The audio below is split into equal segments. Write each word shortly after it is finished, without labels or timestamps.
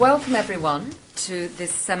Welcome everyone to this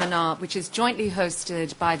seminar, which is jointly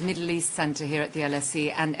hosted by the Middle East Centre here at the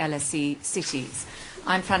LSE and LSE Cities.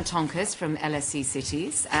 I'm Fran Tonkus from LSE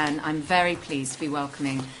Cities, and I'm very pleased to be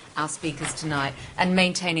welcoming our speakers tonight and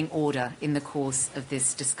maintaining order in the course of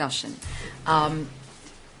this discussion.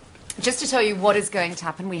 Just to tell you what is going to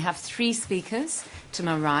happen, we have three speakers to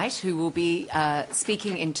my right who will be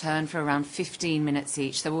speaking in turn for around 15 minutes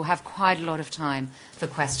each, so we'll have quite a lot of time for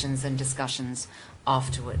questions and discussions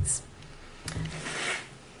afterwards.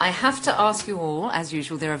 I have to ask you all, as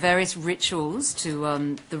usual, there are various rituals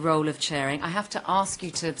to the role of chairing. I have to ask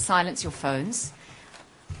you to silence your phones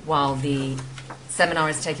while the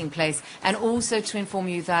seminar is taking place, and also to inform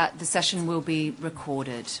you that the session will be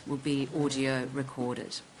recorded, will be audio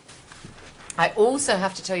recorded. I also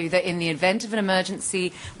have to tell you that in the event of an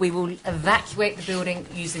emergency, we will evacuate the building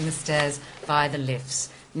using the stairs via the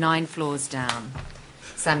lifts, 9 floors down.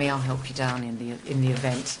 Sammy, I'll help you down in the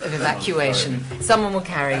event of evacuation. Someone will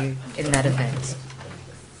carry you in that event.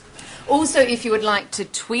 Also, if you would like to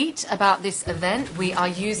tweet about this event, we are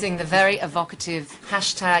using the very evocative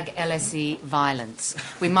hashtag LSE Violence.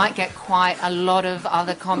 We might get quite a lot of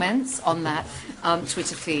other comments on that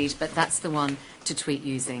Twitter feed, but that's the one to tweet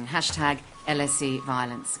using, hashtag LSE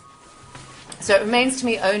Violence. So it remains to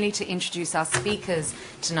me only to introduce our speakers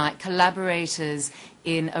tonight, collaborators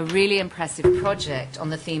in a really impressive project on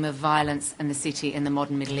the theme of violence and the city in the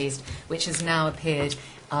modern Middle East, which has now appeared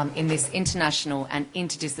in this international and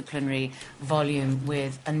interdisciplinary volume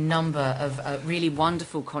with a number of really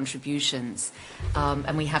wonderful contributions.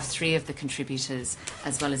 And we have 3 of the contributors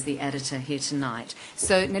as well as the editor here tonight.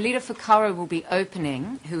 So Nalita Fakaro will be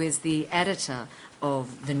opening, who is the editor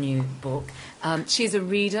of the new book. She's a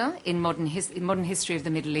reader in modern history of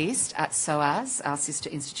the Middle East at SOAS, our sister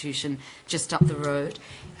institution just up the road.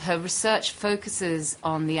 Her research focuses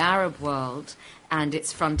on the Arab world and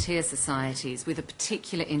its frontier societies, with a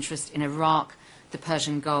particular interest in Iraq, the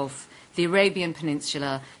Persian Gulf, the Arabian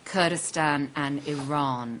Peninsula, Kurdistan, and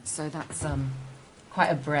Iran. So that's quite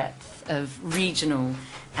a breadth of regional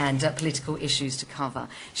and political issues to cover.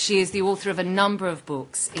 She is the author of a number of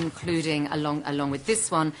books, including, along with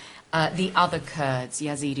this one, The Other Kurds,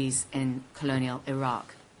 Yazidis in Colonial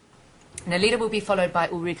Iraq. Nalita will be followed by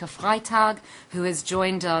Ulrike Freitag, who has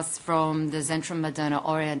joined us from the Zentrum Moderner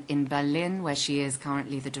Orient in Berlin, where she is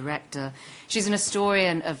currently the director. She's an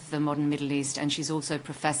historian of the modern Middle East, and she's also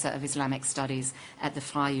professor of Islamic studies at the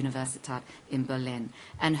Freie Universität in Berlin.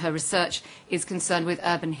 And her research is concerned with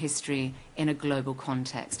urban history in a global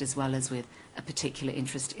context, as well as with a particular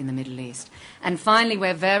interest in the Middle East. And finally,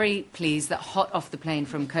 we're very pleased that hot off the plane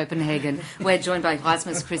from Copenhagen, we're joined by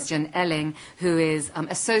Rasmus Christian Elling, who is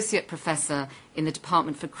Associate Professor in the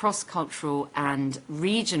Department for Cross-Cultural and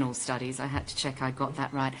Regional Studies, I had to check I got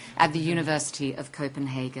that right, at the University of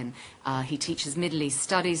Copenhagen. He teaches Middle East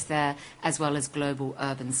studies there, as well as global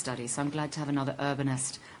urban studies. So I'm glad to have another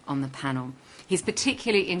urbanist on the panel. He's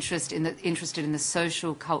particularly interested in the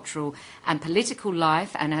social, cultural, and political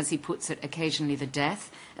life, and as he puts it, occasionally the death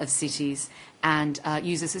of cities, and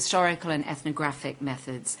uses historical and ethnographic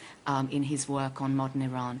methods in his work on modern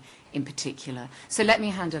Iran in particular. So let me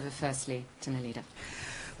hand over firstly to Nalita.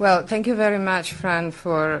 Well, thank you very much, Fran,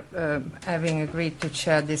 for having agreed to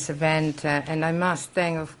chair this event. And I must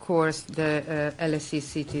thank, of course, the LSE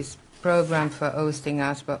Cities program for hosting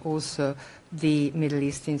us, but also the Middle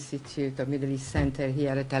East Institute or Middle East Center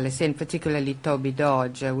here at LSE, and particularly Toby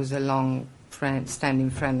Dodge, who's a long-standing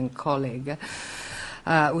friend and colleague,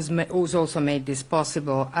 who's also made this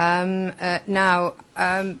possible. In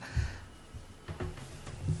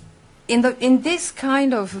this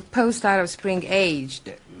kind of post-Arab Spring age,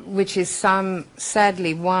 which is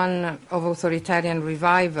sadly one of authoritarian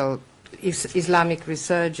revival, Islamic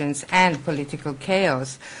resurgence and political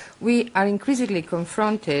chaos, we are increasingly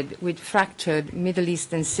confronted with fractured Middle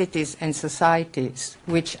Eastern cities and societies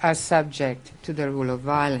which are subject to the rule of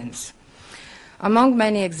violence. Among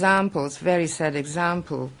many examples, very sad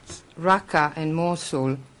examples, Raqqa and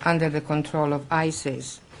Mosul under the control of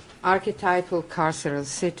ISIS, archetypal carceral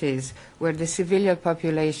cities where the civilian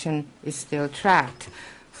population is still trapped,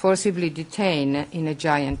 forcibly detained in a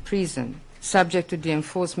giant prison, subject to the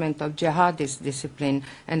enforcement of jihadist discipline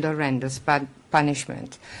and horrendous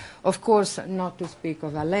punishment. Of course, not to speak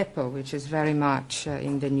of Aleppo, which is very much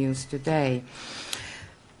in the news today.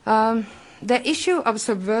 The issue of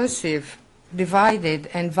subversive, divided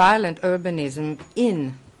and violent urbanism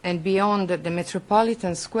in and beyond the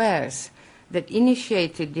metropolitan squares that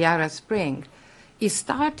initiated the Arab Spring is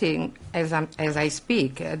starting, as I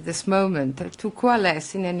speak at this moment, to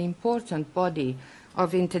coalesce in an important body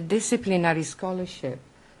of interdisciplinary scholarship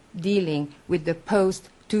dealing with the post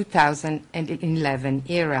 2011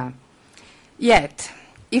 era. Yet,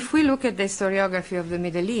 if we look at the historiography of the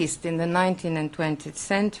Middle East in the 19th and 20th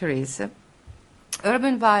centuries,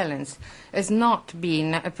 urban violence has not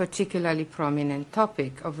been a particularly prominent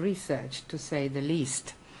topic of research, to say the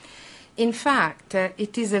least. In fact,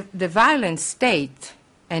 it is the violent state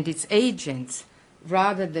and its agents,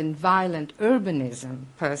 rather than violent urbanism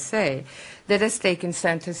per se, that has taken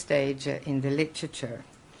center stage in the literature.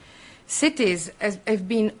 Cities have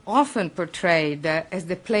been often portrayed as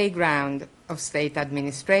the playground of state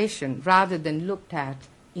administration, rather than looked at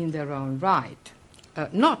in their own right.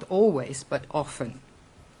 Not always, but often.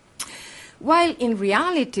 While in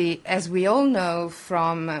reality, as we all know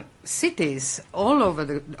from cities all over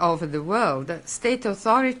the world, state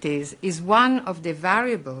authorities is one of the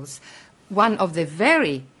variables, one of the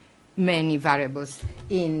very many variables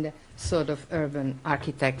in sort of urban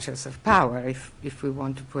architectures of power, if we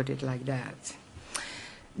want to put it like that.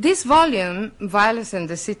 This volume, Violence and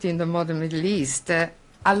the City in the Modern Middle East,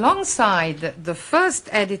 alongside the first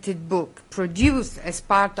edited book produced as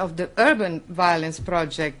part of the urban violence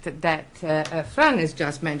project that Fran has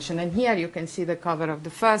just mentioned, and here you can see the cover of the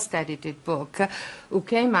first edited book, who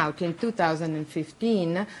came out in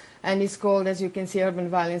 2015, and is called, as you can see, Urban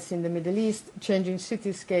Violence in the Middle East, Changing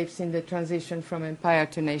Cityscapes in the Transition from Empire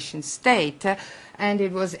to Nation State, and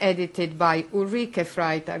it was edited by Ulrike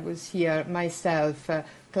Freitag, who's here, myself,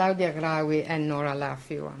 Claudia Graui, and Nora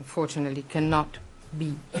Laffey, who unfortunately cannot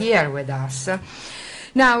be here with us.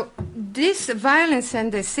 Now, this Violence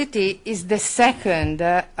and the City is the second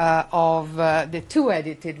of the two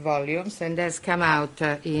edited volumes, and has come out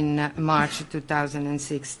in March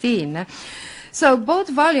 2016. So both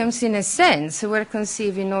volumes, in a sense, were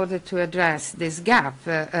conceived in order to address this gap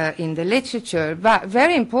in the literature, but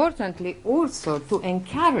very importantly also to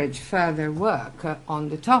encourage further work on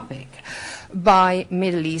the topic by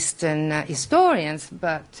Middle Eastern historians,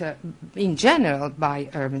 but in general by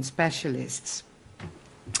urban specialists.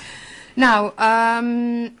 Now,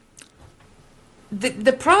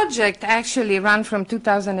 the project actually ran from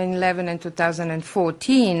 2011 and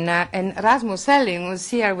 2014, and Rasmus Elling was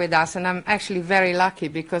here with us, and I'm actually very lucky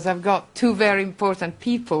because I've got two very important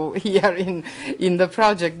people here in the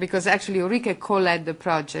project, because actually Ulrike co-led the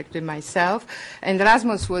project with myself, and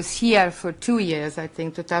Rasmus was here for 2 years, I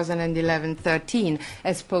think, 2011-13,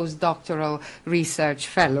 as postdoctoral research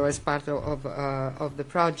fellow as part of the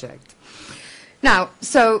project. Now,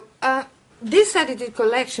 so this edited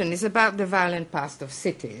collection is about the violent past of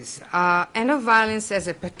cities, and of violence as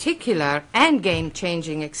a particular and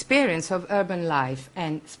game-changing experience of urban life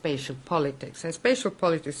and spatial politics. And spatial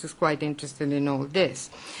politics is quite interested in all this.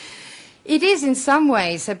 It is in some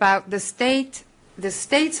ways about the states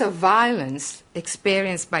of violence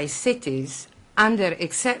experienced by cities under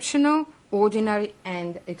exceptional, ordinary,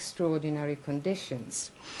 and extraordinary conditions.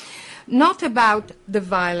 Not about the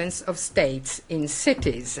violence of states in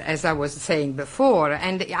cities, as I was saying before.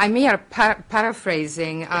 And I'm here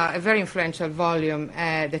paraphrasing a very influential volume,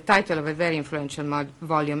 the title of a very influential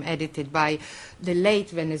volume edited by the late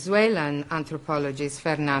Venezuelan anthropologist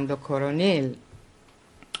Fernando Coronil,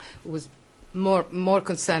 who was more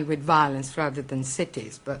concerned with violence rather than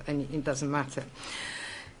cities, but it doesn't matter.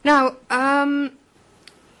 Now,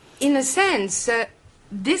 in a sense,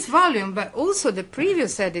 this volume, but also the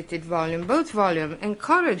previous edited volume, both volumes,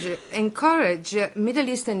 encourage Middle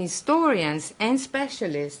Eastern historians and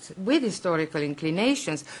specialists with historical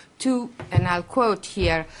inclinations to, and I'll quote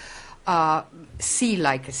here, see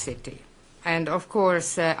like a city. And of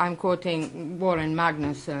course, I'm quoting Warren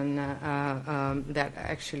Magnuson, that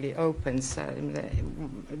actually opens,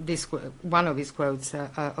 one of his quotes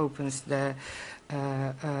opens the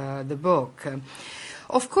book.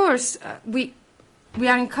 Of course, we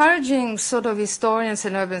are encouraging sort of historians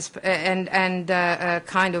and urban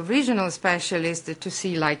kind of regional specialists to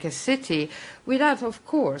see like a city, without, of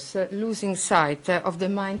course, losing sight of the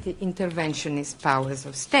mighty interventionist powers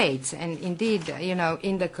of states. And indeed, you know,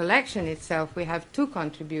 in the collection itself, we have two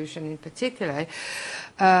contributions in particular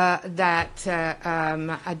that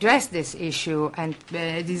address this issue, and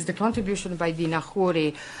this is the contribution by Dina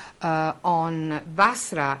Khoury on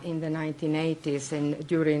Basra in the 1980s and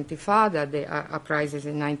during Intifada, the uprisings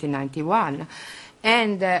in 1991,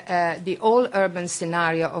 and the all-urban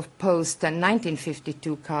scenario of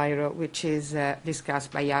post-1952 Cairo, which is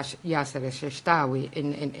discussed by Yasser Esheshtawi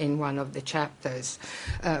in one of the chapters,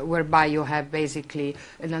 whereby you have basically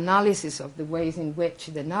an analysis of the ways in which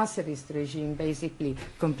the Nasserist regime basically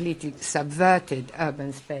completely subverted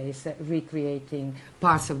urban space, recreating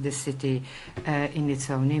parts of the city in its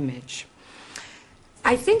own image.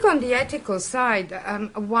 I think on the ethical side,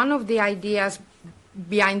 one of the ideas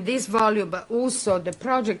behind this volume, but also the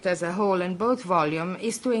project as a whole and both volumes,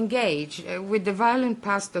 is to engage with the violent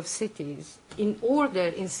past of cities in order,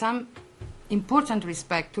 in some important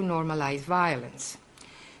respect, to normalize violence.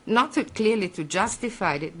 Not clearly to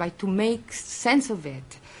justify it, but to make sense of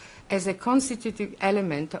it as a constitutive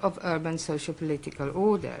element of urban socio-political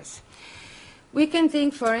orders. We can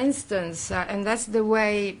think, for instance, and that's the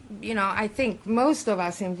way, I think most of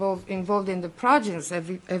us involved in the projects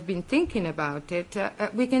have been thinking about it.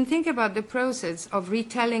 We can think about the process of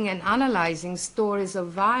retelling and analyzing stories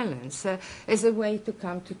of violence as a way to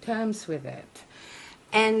come to terms with it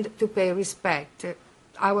and to pay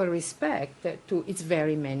our respect to its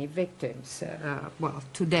very many victims,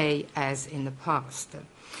 today as in the past.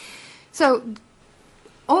 So,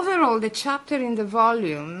 overall, the chapters in the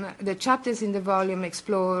volume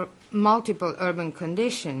explore multiple urban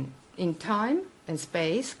conditions in time and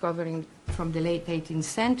space, covering from the late 18th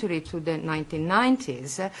century to the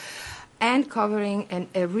 1990s, and covering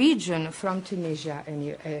a region from Tunisia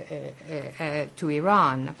to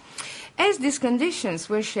Iran, as these conditions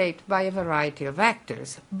were shaped by a variety of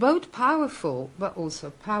actors, both powerful but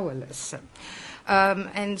also powerless.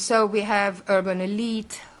 And so we have urban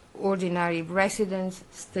elite, ordinary residents,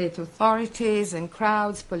 state authorities and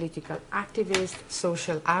crowds, political activists,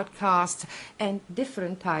 social outcasts, and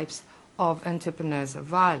different types of entrepreneurs of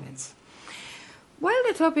violence. While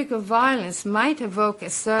the topic of violence might evoke a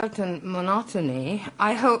certain monotony,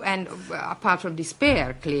 I hope, and apart from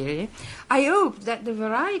despair, clearly, I hope that the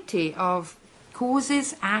variety of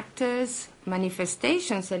causes, actors,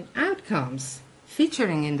 manifestations, and outcomes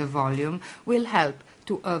featuring in the volume will help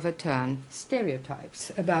to overturn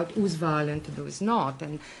stereotypes about who's violent and who's not.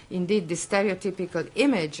 And indeed, the stereotypical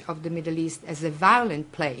image of the Middle East as a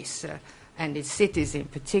violent place, and its cities in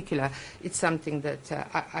particular, it's something that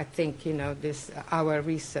I think, our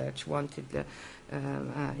research wanted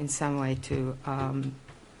in some way to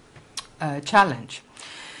challenge.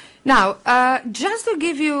 Now, just to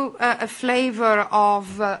give you a flavor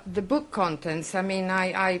of the book contents, I mean,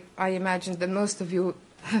 I imagine that most of you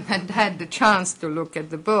haven't had the chance to look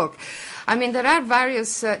at the book. I mean, there are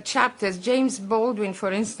various chapters. James Baldwin,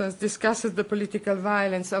 for instance, discusses the political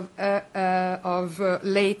violence of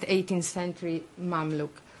late 18th century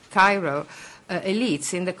Mamluk Cairo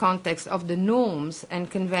elites in the context of the norms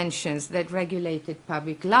and conventions that regulated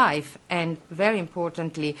public life and, very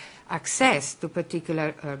importantly, access to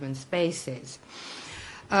particular urban spaces.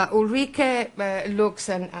 Ulrike looks,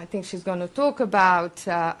 and I think she's going to talk about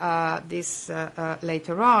this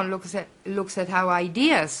later on, looks at how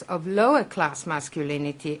ideas of lower class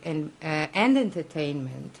masculinity and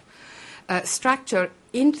entertainment structure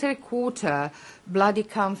interquarter bloody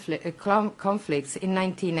conflicts in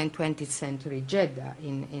 19th and 20th century Jeddah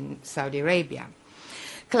in Saudi Arabia.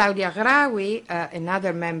 Claudia Grawi,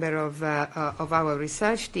 another member of our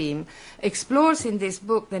research team, explores in this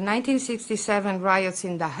book the 1967 riots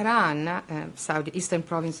in Dhahran, eastern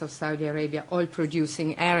province of Saudi Arabia,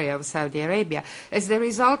 oil-producing area of Saudi Arabia, as the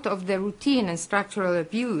result of the routine and structural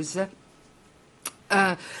abuse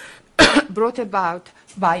brought about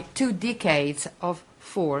by 2 decades of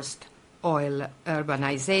forced oil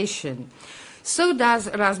urbanization. So does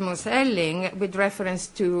Rasmus Elling with reference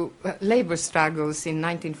to labor struggles in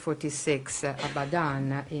 1946,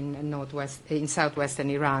 Abadan in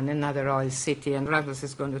southwestern Iran, another oil city, and Rasmus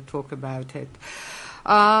is going to talk about it.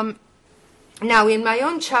 Now, in my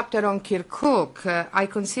own chapter on Kirkuk, I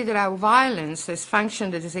consider how violence has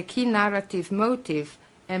functioned as a key narrative motive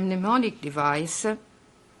and mnemonic device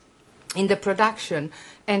in the production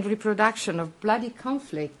and reproduction of bloody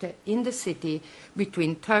conflict in the city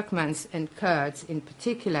between Turkmens and Kurds in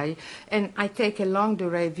particular. And I take a longue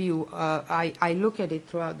durée view. I look at it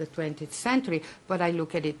throughout the 20th century, but I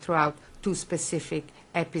look at it throughout 2 specific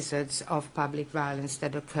episodes of public violence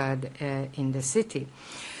that occurred in the city.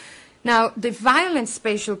 Now, the violent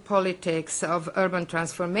spatial politics of urban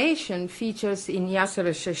transformation features in Yasser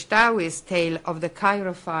al-Sheshtawi's tale of the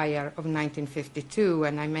Cairo fire of 1952,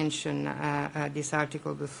 and I mentioned this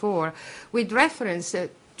article before, with reference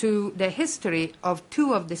to the history of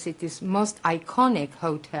 2 of the city's most iconic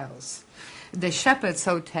hotels, the Shepherd's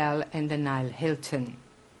Hotel and the Nile Hilton.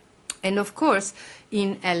 And of course,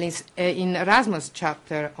 in Erasmus'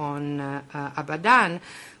 chapter on Abadan,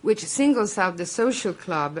 which singles out the social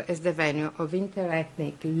club as the venue of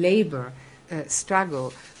interethnic labor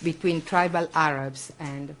struggle between tribal Arabs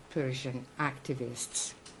and Persian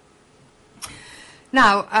activists.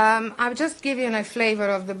 Now, I'll just give you a flavor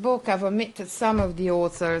of the book. I've omitted some of the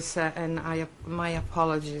authors, and my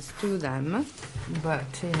apologies to them,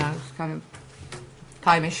 but, it's kind of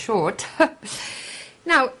time is short.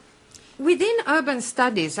 Now, Within urban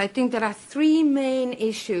studies, I think there are three main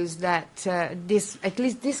issues that at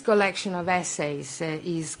least this collection of essays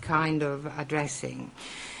is kind of addressing.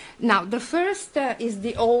 Now, the first is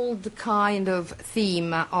the old kind of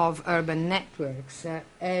theme of urban networks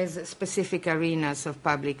as specific arenas of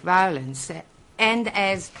public violence and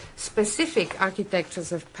as specific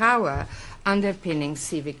architectures of power underpinning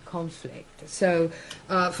civic conflict. So,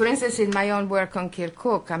 for instance, in my own work on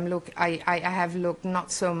Kirkuk, I have looked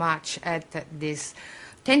not so much at this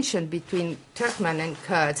tension between Turkmen and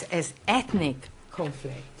Kurds as ethnic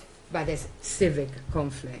conflict, but as civic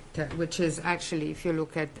conflict, which is actually, if you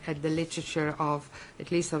look at the literature of,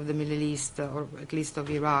 at least of the Middle East, or at least of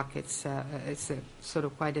Iraq, it's a sort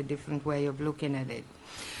of quite a different way of looking at it.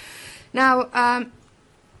 Now,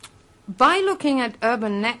 by looking at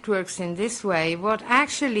urban networks in this way, what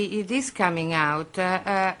actually it is coming out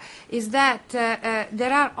is that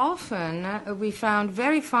there are often, we found,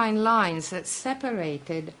 very fine lines that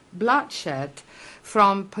separated bloodshed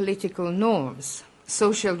from political norms,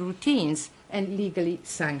 social routines, and legally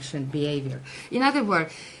sanctioned behavior. In other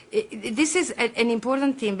words, this is an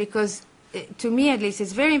important theme because, to me at least,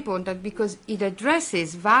 it's very important because it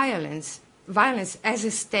addresses violence as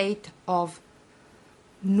a state of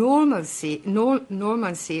normalcy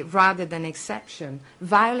rather than exception,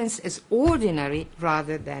 violence as ordinary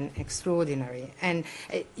rather than extraordinary, and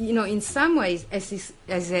in some ways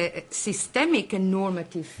as a systemic and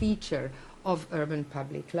normative feature of urban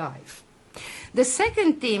public life. The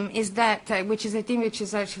second theme is that, which is a theme which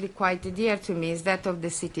is actually quite dear to me, is that of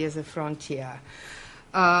the city as a frontier,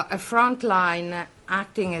 a front line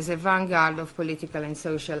acting as a vanguard of political and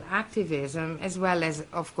social activism, as well as,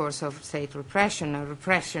 of course, of state repression, or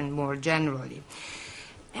repression more generally.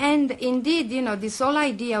 And indeed, this whole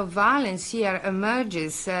idea of violence here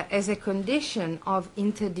emerges as a condition of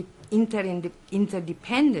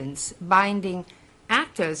interdependence, binding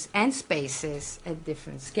actors and spaces at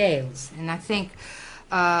different scales. And I think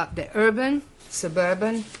the urban,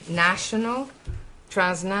 suburban, national,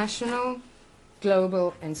 transnational,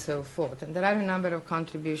 global, and so forth. And there are a number of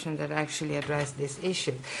contributions that actually address this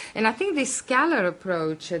issue. And I think this scalar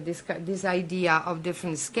approach, this idea of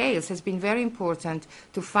different scales, has been very important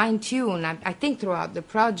to fine-tune, I think throughout the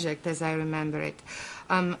project, as I remember it,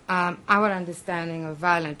 our understanding of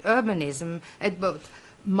violent urbanism at both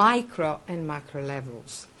micro and macro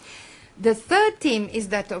levels. The third theme is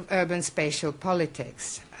that of urban spatial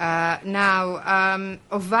politics. Of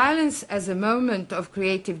violence as a moment of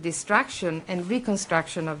creative destruction and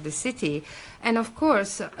reconstruction of the city, and of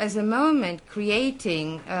course as a moment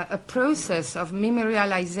creating a process of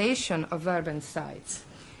memorialization of urban sites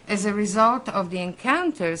as a result of the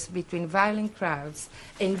encounters between violent crowds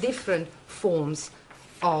and different forms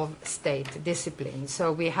of state discipline.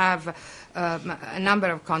 So we have a number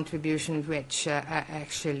of contributions which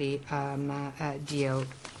actually deal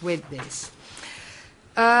with this.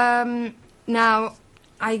 Now,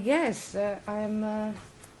 I guess I'm...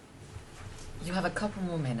 You have a couple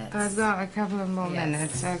more minutes. I've got a couple of more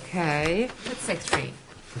minutes, okay. Let's say 3.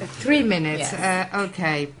 3 minutes, yes.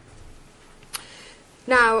 Okay.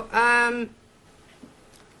 Now,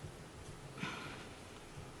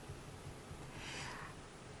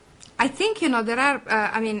 I think, there are,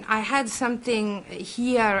 I had something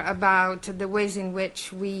here about the ways in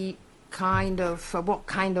which we what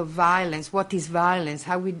kind of violence, what is violence,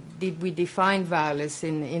 how did we define violence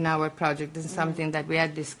in our project, and something that we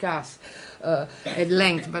had discussed at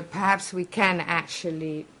length, but perhaps we can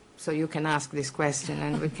actually, so you can ask this question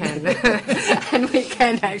and we can, and we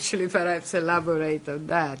can actually perhaps elaborate on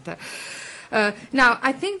that. Now,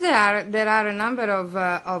 I think there are a number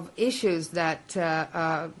of issues that,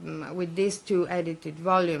 with these 2 edited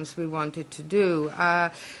volumes, we wanted to do.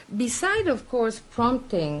 Beside, of course,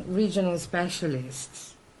 prompting regional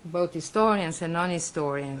specialists, both historians and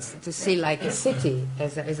non-historians, to see like a city,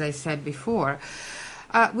 as I said before,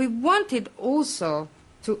 we wanted also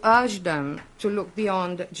to urge them to look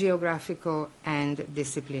beyond geographical and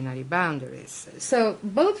disciplinary boundaries. So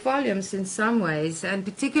both volumes, in some ways, and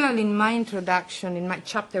particularly in my introduction, in my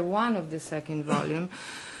chapter 1 of the second volume,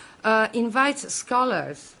 invites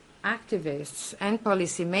scholars, activists, and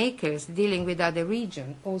policymakers dealing with other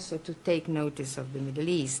regions also to take notice of the Middle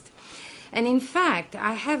East. And in fact,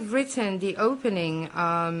 I have written the opening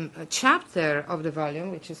chapter of the volume,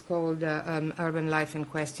 which is called Urban Life and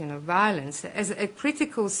Question of Violence, as a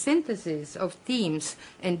critical synthesis of themes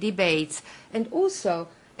and debates, and also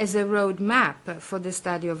as a roadmap for the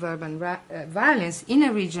study of urban violence in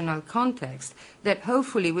a regional context that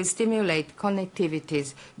hopefully will stimulate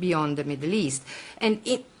connectivities beyond the Middle East. And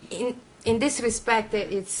in this respect,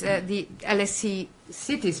 it's the LSE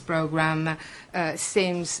cities program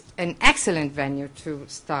seems an excellent venue to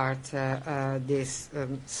start this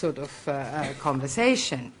sort of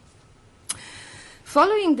conversation.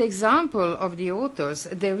 Following the example of the authors,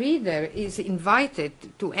 the reader is invited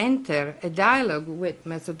to enter a dialogue with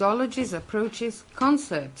methodologies, approaches,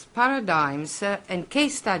 concepts, paradigms, and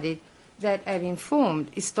case studies that have informed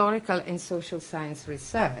historical and social science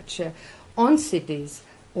research on cities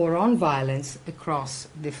or on violence across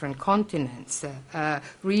different continents,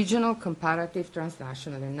 regional, comparative,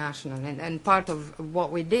 transnational, and national. And part of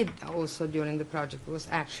what we did also during the project was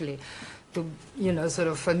actually to, sort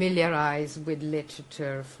of familiarize with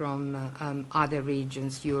literature from other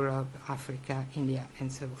regions, Europe, Africa, India, and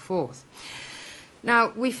so forth.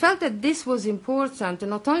 Now, we felt that this was important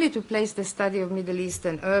not only to place the study of Middle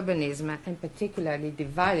Eastern urbanism, and particularly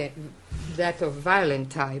that of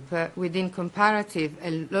violent type, within comparative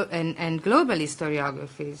and global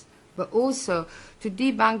historiographies, but also to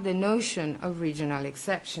debunk the notion of regional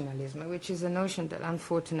exceptionalism, which is a notion that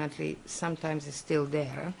unfortunately sometimes is still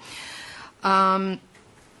there. And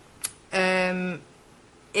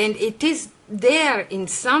it is there in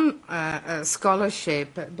some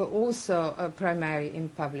scholarship, but also primary in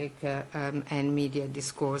public and media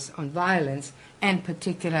discourse on violence, and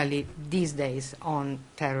particularly these days on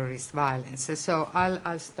terrorist violence. So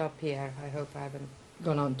I'll stop here. I hope I haven't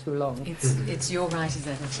gone on too long. It's your right as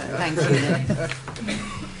editor. Thank you.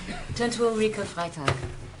 Turn to Ulrike Freitag.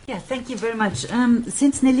 Yeah, thank you very much.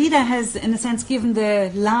 Since Nelida has, in a sense, given the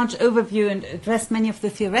large overview and addressed many of the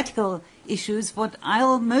theoretical issues, what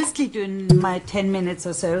I'll mostly do in my 10 minutes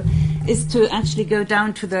or so is to actually go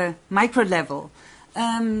down to the micro level.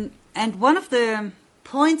 And one of the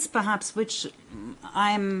points, perhaps, which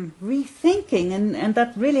I'm rethinking, and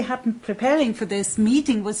that really happened preparing for this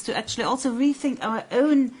meeting, was to actually also rethink our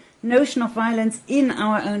own notion of violence in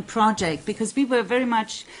our own project, because we were very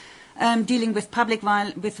much dealing with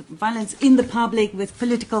with violence in the public, with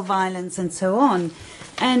political violence, and so on.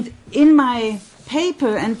 And in my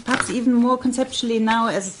paper, and perhaps even more conceptually now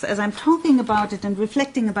as I'm talking about it and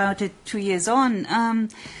reflecting about it 2 years on, I'm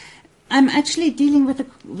actually dealing with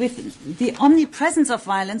the omnipresence of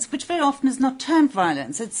violence, which very often is not termed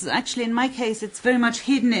violence. It's actually, in my case, it's very much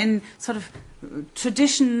hidden in sort of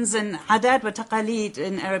traditions and adad wa taqalid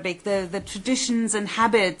in Arabic, the traditions and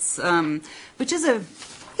habits, which is a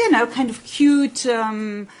kind of cute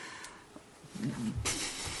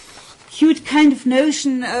kind of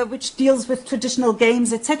notion which deals with traditional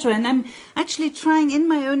games, etc. And I'm actually trying in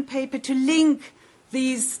my own paper to link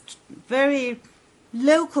these very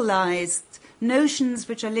localized notions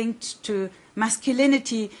which are linked to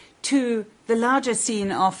masculinity to the larger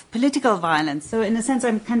scene of political violence. So in a sense,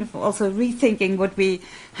 I'm kind of also rethinking what we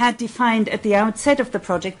had defined at the outset of the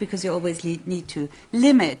project, because you always need to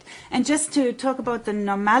limit. And just to talk about the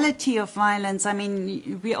normality of violence, I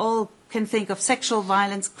mean, we all can think of sexual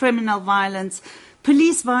violence, criminal violence,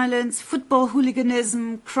 police violence, football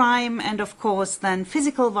hooliganism, crime, and of course then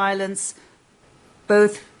physical violence,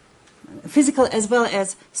 both physical as well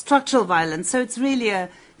as structural violence. So it's really a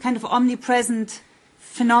kind of omnipresent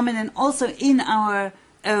phenomenon also in our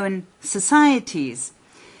own societies.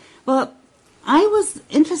 Well, I was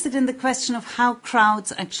interested in the question of how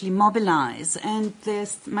crowds actually mobilize, and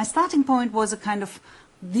my starting point was a kind of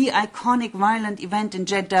the iconic violent event in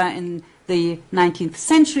Jeddah in the 19th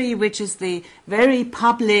century, which is the very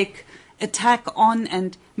public attack on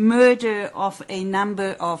and murder of a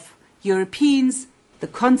number of Europeans, the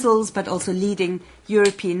consuls, but also leading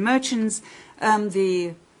European merchants,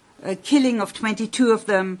 the killing of 22 of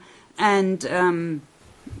them, and the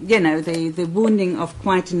wounding of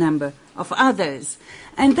quite a number of others.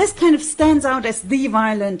 And this kind of stands out as the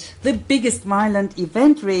biggest violent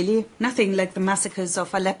event, really. Nothing like the massacres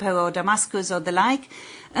of Aleppo or Damascus or the like.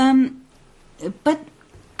 But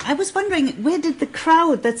I was wondering, where did the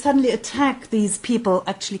crowd that suddenly attacked these people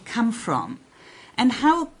actually come from? And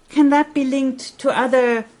how can that be linked to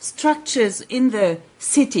other structures in the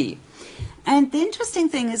city? And the interesting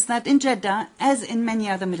thing is that in Jeddah, as in many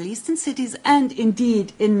other Middle Eastern cities, and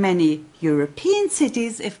indeed in many European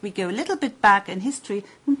cities, if we go a little bit back in history,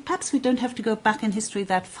 and perhaps we don't have to go back in history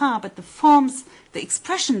that far, but the forms, the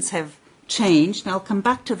expressions have changed, and I'll come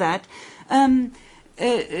back to that.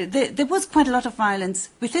 There was quite a lot of violence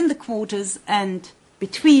within the quarters and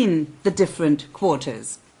between the different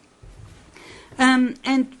quarters. And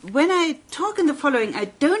when I talk in the following, I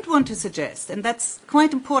don't want to suggest, and that's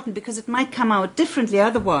quite important because it might come out differently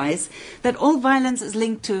otherwise, that all violence is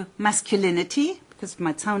linked to masculinity, because it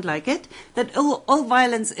might sound like it, that all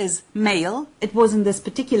violence is male. It was in this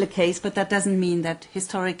particular case, but that doesn't mean that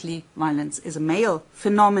historically violence is a male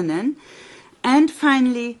phenomenon. And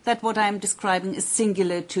finally, that what I'm describing is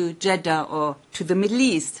singular to Jeddah or to the Middle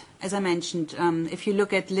East. As I mentioned, if you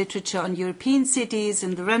look at literature on European cities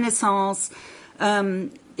in the Renaissance,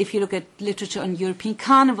 if you look at literature on European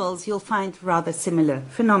carnivals, you'll find rather similar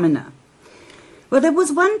phenomena. Well, there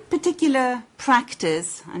was one particular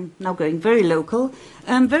practice, I'm now going very local,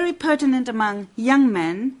 very pertinent among young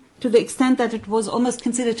men, to the extent that it was almost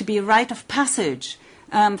considered to be a rite of passage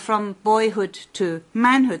from boyhood to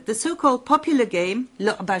manhood, the so-called popular game,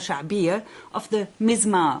 لعبة شعبية, of the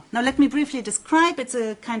Mizmar. Now let me briefly describe. It's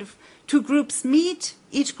a kind of two groups meet.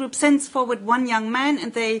 Each group sends forward one young man,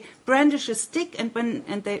 and they brandish a stick,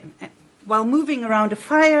 while moving around a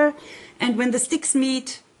fire. And when the sticks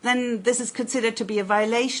meet, then this is considered to be a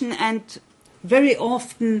violation, and very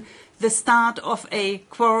often the start of a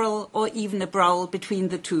quarrel or even a brawl between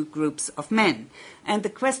the two groups of men. And the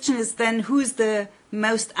question is then, who is the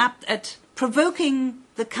most apt at provoking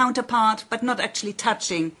the counterpart but not actually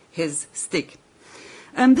touching his stick?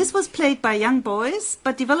 This was played by young boys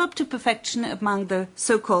but developed to perfection among the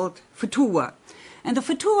so-called futuwa. And the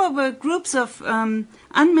futuwa were groups of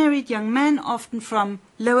unmarried young men, often from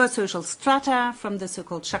lower social strata, from the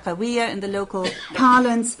so-called shakawiya in the local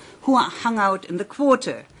parlance, who hung out in the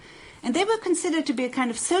quarter. And they were considered to be a kind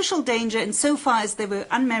of social danger insofar as they were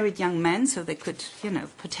unmarried young men, so they could,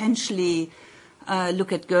 potentially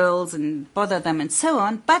look at girls and bother them and so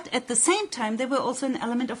on. But at the same time, they were also an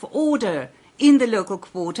element of order in the local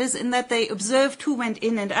quarters, in that they observed who went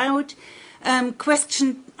in and out,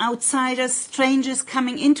 questioned outsiders, strangers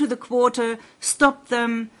coming into the quarter, stopped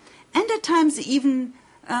them, and at times even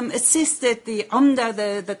assisted the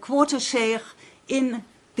Omda, the quarter sheikh, in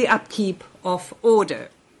the upkeep of order.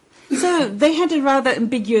 So they had a rather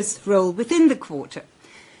ambiguous role within the quarter.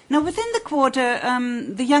 Now, within the quarter,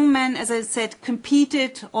 the young men, as I said,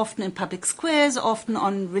 competed often in public squares, often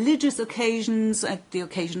on religious occasions, at the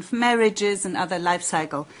occasion of marriages and other life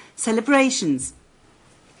cycle celebrations.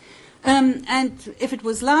 And if it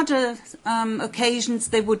was larger occasions,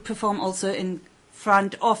 they would perform also in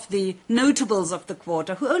front of the notables of the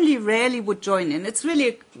quarter, who only rarely would join in. It's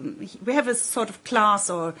really, we have a sort of class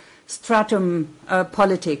or stratum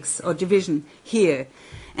politics or division here.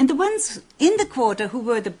 And the ones in the quarter who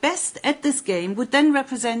were the best at this game would then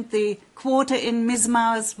represent the quarter in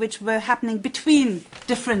mizmars, which were happening between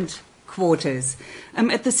different quarters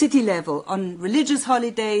at the city level, on religious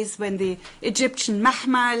holidays, when the Egyptian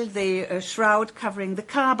mahmal, the shroud covering the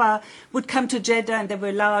Kaaba, would come to Jeddah, and there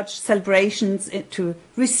were large celebrations to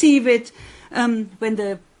receive it, when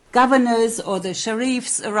the governors or the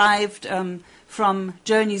sharifs arrived from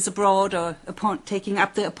journeys abroad or taking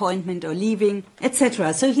up the appointment or leaving,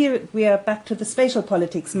 etc. So here we are back to the spatial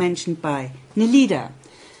politics mentioned by Nelida.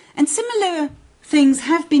 And similar things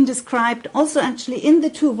have been described also actually in the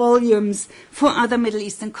two volumes for other Middle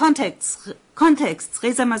Eastern contexts.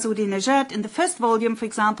 Reza Masudi Nejad, in the first volume, for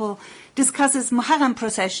example, discusses Muharram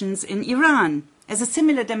processions in Iran as a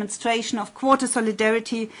similar demonstration of quarter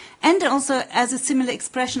solidarity and also as a similar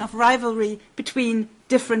expression of rivalry between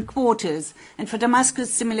different quarters. And for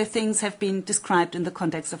Damascus, similar things have been described in the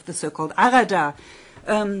context of the so-called Arada,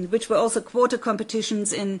 which were also quarter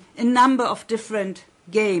competitions in a number of different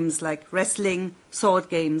games like wrestling, sword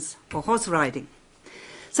games, or horse riding.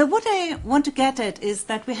 So what I want to get at is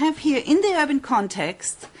that we have here in the urban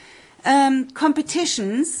context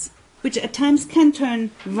competitions which at times can turn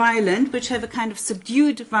violent, which have a kind of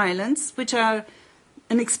subdued violence, which are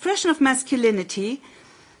an expression of masculinity,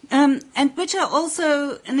 and which are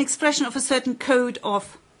also an expression of a certain code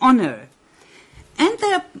of honor. And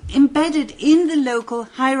they're embedded in the local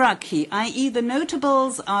hierarchy, i.e. the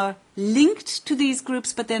notables are linked to these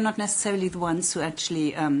groups, but they're not necessarily the ones who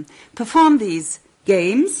actually perform these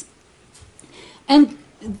games. And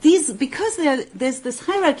these, because there's this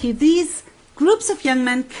hierarchy, these groups of young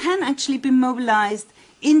men can actually be mobilized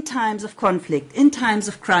in times of conflict, in times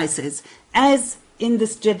of crisis, as in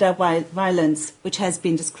this Jeddah violence, which has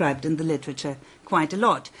been described in the literature quite a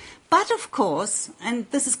lot. But of course, and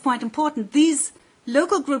this is quite important, these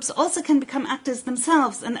local groups also can become actors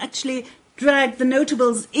themselves and actually drag the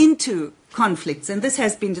notables into conflicts. And this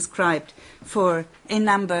has been described for a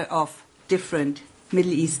number of different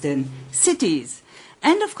Middle Eastern cities.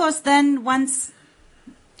 And of course, then once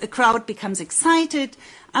a crowd becomes excited,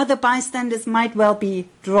 other bystanders might well be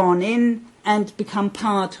drawn in and become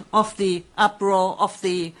part of the uproar, of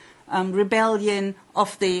the rebellion,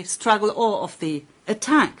 of the struggle, or of the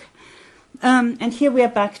attack. And here we are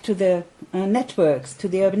back to the networks, to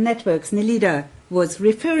the urban networks Nelida was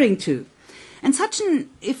referring to. And such an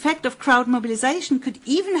effect of crowd mobilization could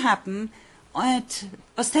even happen at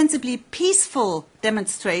ostensibly peaceful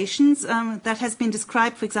demonstrations that has been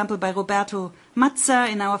described, for example, by Roberto Mazza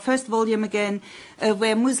in our first volume again,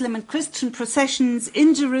 where Muslim and Christian processions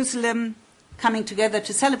in Jerusalem, coming together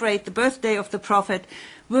to celebrate the birthday of the Prophet,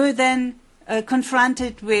 were then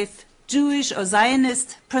confronted with Jewish or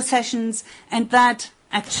Zionist processions, and that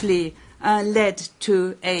actually led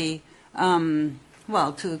to a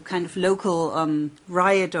to kind of local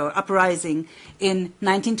riot or uprising in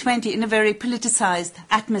 1920 in a very politicized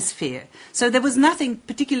atmosphere. So there was nothing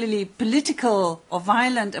particularly political or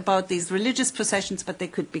violent about these religious processions, but they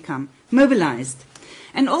could become mobilized.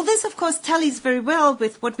 And all this, of course, tallies very well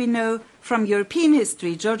with what we know from European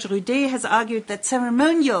history. Georges Roudet has argued that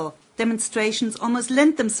ceremonial demonstrations almost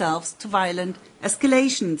lent themselves to violent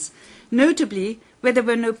escalations, notably where there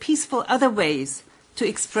were no peaceful other ways to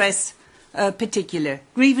express particular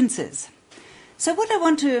grievances. So what I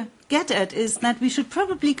want to get at is that we should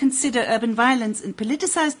probably consider urban violence in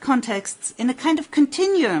politicized contexts in a kind of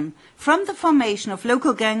continuum from the formation of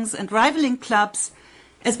local gangs and rivaling clubs,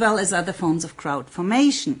 as well as other forms of crowd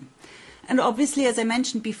formation. And obviously, as I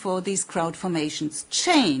mentioned before, these crowd formations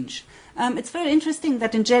change. It's very interesting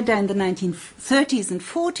that in Jeddah in the 1930s and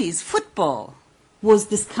 40s, football was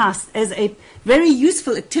discussed as a very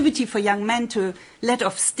useful activity for young men to let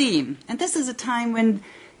off steam. And this is a time when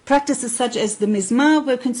practices such as the mizmar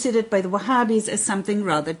were considered by the Wahhabis as something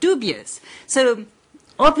rather dubious. So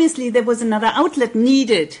obviously there was another outlet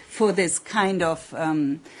needed for this kind of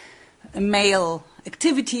male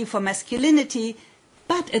activity, for masculinity.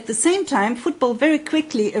 But at the same time, football very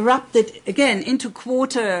quickly erupted again into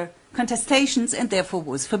quarter contestations and therefore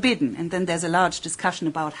was forbidden. And then there's a large discussion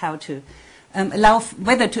about how to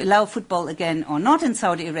whether to allow football again or not in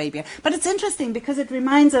Saudi Arabia. But it's interesting because it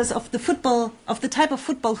reminds us of the type of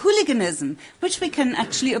football hooliganism, which we can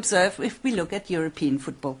actually observe if we look at European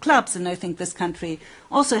football clubs. And I think this country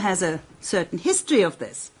also has a certain history of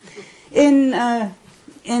this. In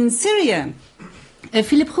Syria,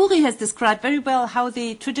 Philip Khoury has described very well how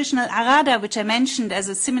the traditional Arada, which I mentioned as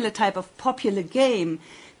a similar type of popular game,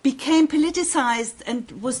 became politicized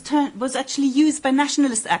and was actually used by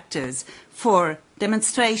nationalist actors for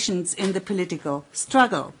demonstrations in the political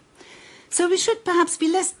struggle. So we should perhaps be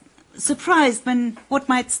less surprised when what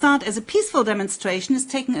might start as a peaceful demonstration is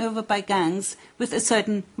taken over by gangs with a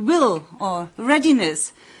certain will or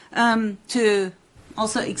readiness to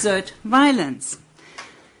also exert violence.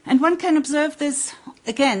 And one can observe this,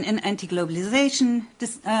 again, in anti-globalization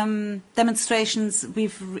demonstrations.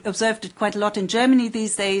 We've observed it quite a lot in Germany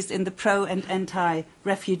these days in the pro- and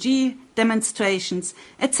anti-refugee demonstrations,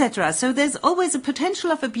 etc. So there's always a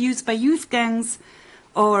potential of abuse by youth gangs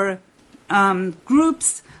or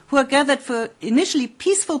groups who are gathered for initially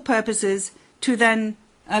peaceful purposes to then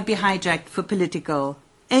be hijacked for political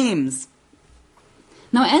aims.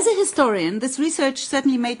 Now, as a historian, this research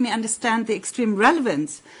certainly made me understand the extreme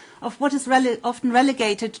relevance of what is often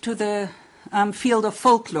relegated to the field of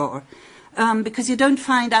folklore, because you don't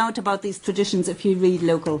find out about these traditions if you read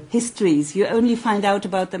local histories. You only find out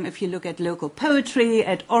about them if you look at local poetry,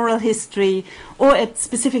 at oral history, or at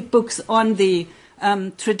specific books on the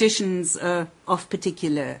traditions of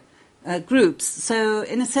particular groups. So,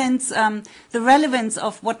 in a sense, the relevance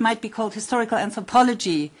of what might be called historical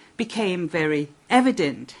anthropology became very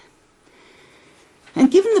evident.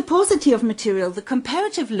 And given the paucity of material, the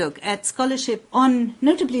comparative look at scholarship on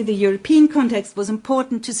notably the European context was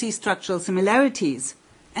important to see structural similarities.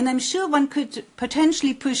 And I'm sure one could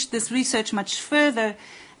potentially push this research much further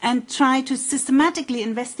and try to systematically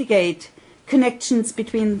investigate connections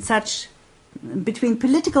between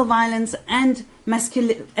political violence and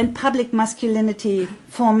public masculinity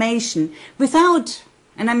formation without,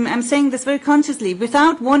 and I'm saying this very consciously,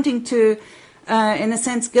 without wanting to, in a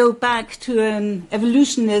sense, go back to an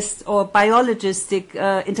evolutionist or biologistic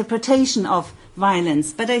interpretation of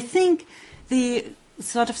violence. But I think the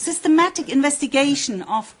sort of systematic investigation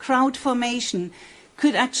of crowd formation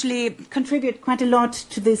could actually contribute quite a lot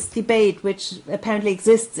to this debate, which apparently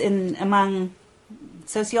exists among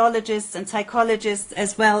sociologists and psychologists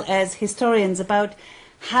as well as historians about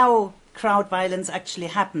how crowd violence actually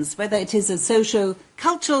happens, whether it is a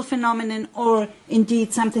socio-cultural phenomenon or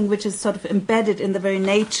indeed something which is sort of embedded in the very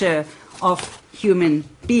nature of human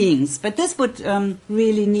beings. But this would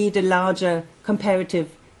really need a larger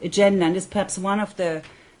comparative agenda, and is perhaps one of the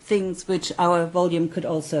things which our volume could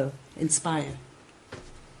also inspire.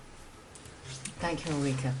 Thank you,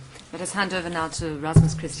 Ulrike. Let us hand over now to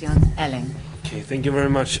Rasmus Christian Elling. Okay, thank you very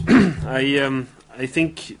much. I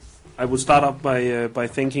think I would start up by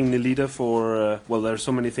thanking Nelita for, there are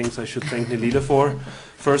so many things I should thank Nelita for.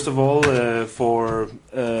 First of all, for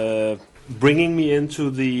bringing me into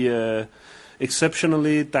the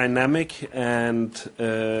exceptionally dynamic and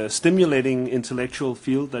stimulating intellectual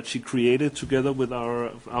field that she created together with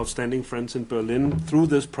our outstanding friends in Berlin through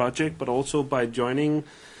this project, but also by joining,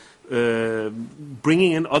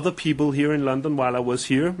 bringing in other people here in London while I was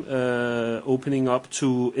here, opening up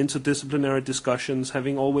to interdisciplinary discussions,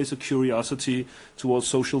 having always a curiosity towards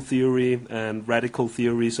social theory and radical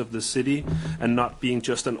theories of the city, and not being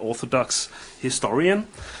just an orthodox historian.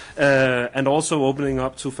 And also opening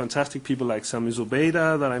up to fantastic people like Sami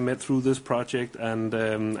Zubeida that I met through this project, and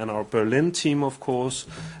our Berlin team, of course.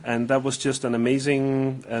 And that was just an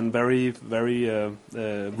amazing and very, very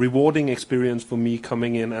rewarding experience for me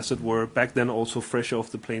coming in, as it were, back then also fresh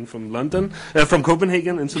off the plane from London, from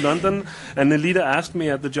Copenhagen into London. And Nelita asked me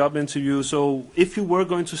at the job interview, so if you were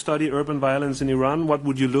going to study urban violence in Iran, what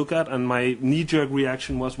would you look at? And my knee-jerk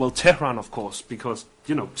reaction was, well, Tehran, of course, because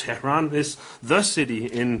Tehran is the city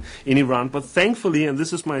in Iran. But thankfully, and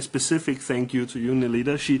this is my specific thank you to you,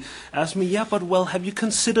 Nelita, she asked me, have you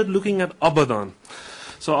considered looking at Abadan?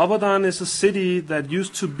 So Abadan is a city that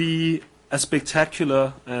used to be a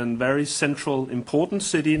spectacular and very central, important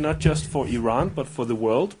city, not just for Iran, but for the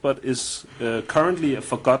world, but is currently a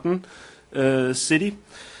forgotten city.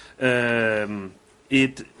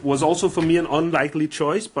 It was also for me an unlikely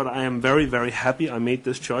choice, but I am very, very happy I made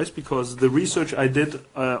this choice, because the research I did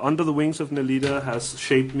under the wings of Nelita has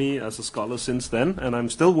shaped me as a scholar since then, and I'm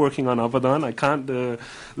still working on Abadan. I can't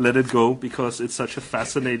let it go, because it's such a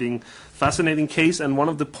fascinating case, and one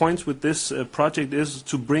of the points with this project is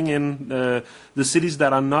to bring in the cities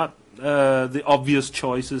that are not the obvious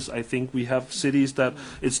choices. I think we have cities that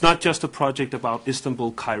it's not just a project about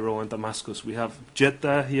Istanbul, Cairo, and Damascus. We have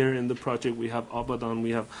Jeddah here in the project. We have Abadan. We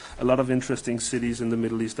have a lot of interesting cities in the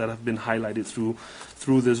Middle East that have been highlighted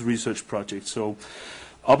through this research project. So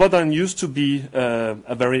Abadan used to be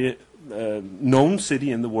a very known city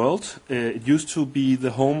in the world. It used to be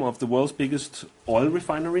the home of the world's biggest oil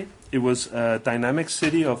refinery. It was a dynamic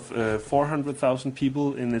city of 400,000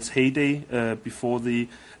 people in its heyday before the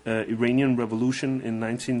Iranian Revolution in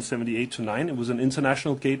 1978-9. It was an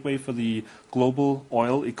international gateway for the global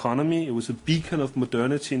oil economy. It was a beacon of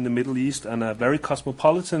modernity in the Middle East and a very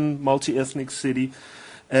cosmopolitan, multi-ethnic city.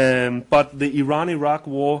 But the Iran-Iraq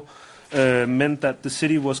war meant that the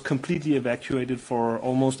city was completely evacuated for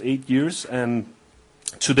almost 8 years, and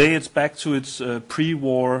today it's back to its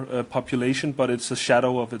pre-war population, but it's a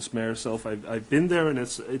shadow of its mere self. I've been there, and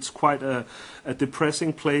it's quite a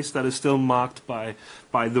depressing place that is still marked by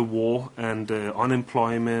the war and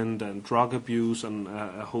unemployment and drug abuse and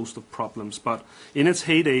a host of problems. But in its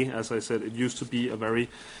heyday, as I said, it used to be a very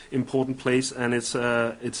important place, and it's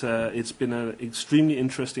been an extremely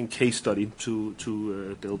interesting case study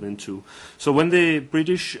to delve into. So when the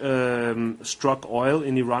British struck oil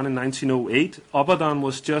in Iran in 1908, Abadan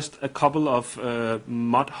was just a couple of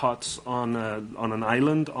mud huts on an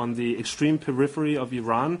island on the extreme periphery of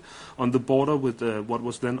Iran, on the border with what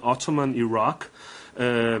was then Ottoman Iraq.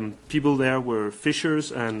 People there were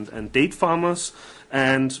fishers and date farmers,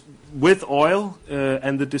 and with oil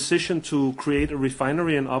and the decision to create a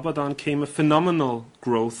refinery in Abadan came a phenomenal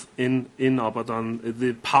growth in Abadan.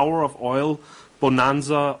 The power of oil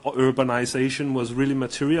bonanza, urbanization was really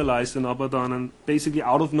materialized in Abadan, and basically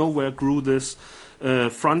out of nowhere grew this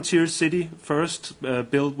frontier city, first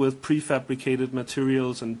built with prefabricated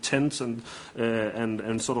materials and tents and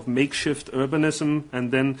sort of makeshift urbanism,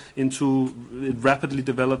 and then it rapidly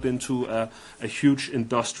developed into a huge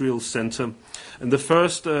industrial center. And the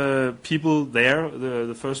first people there,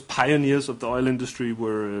 the first pioneers of the oil industry,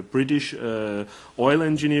 were British oil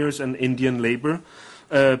engineers and Indian labor.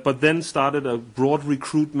 But then started a broad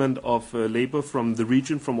recruitment of labor from the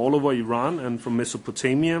region, from all over Iran and from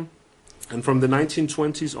Mesopotamia. And from the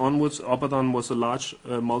 1920s onwards, Abadan was a large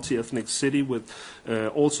multi-ethnic city with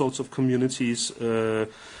all sorts of communities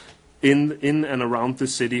in and around the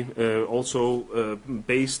city, also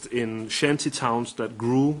based in shanty towns that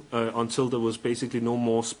grew until there was basically no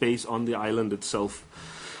more space on the island itself.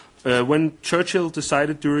 When Churchill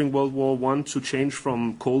decided during World War I to change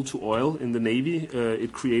from coal to oil in the Navy,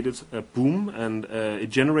 it created a boom, and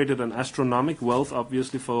it generated an astronomical wealth,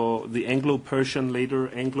 obviously, for the Anglo-Persian, later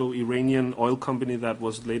Anglo-Iranian oil company that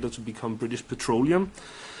was later to become British Petroleum.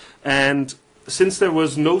 And since there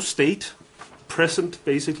was no state present,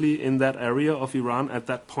 basically, in that area of Iran at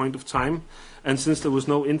that point of time, and since there was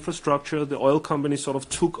no infrastructure, the oil company sort of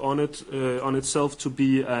took on itself to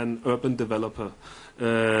be an urban developer.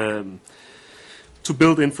 to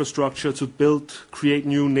build infrastructure, to create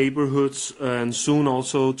new neighborhoods, and soon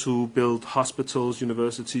also to build hospitals,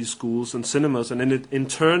 universities, schools, and cinemas. And in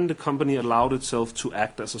turn, the company allowed itself to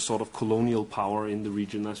act as a sort of colonial power in the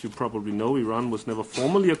region. As you probably know, Iran was never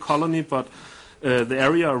formally a colony, but the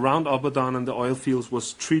area around Abadan and the oil fields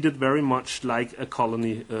was treated very much like a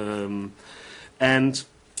colony.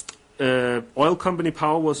 Oil company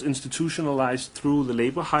power was institutionalized through the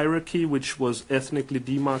labor hierarchy, which was ethnically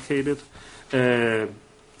demarcated,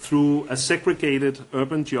 through a segregated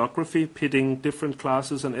urban geography, pitting different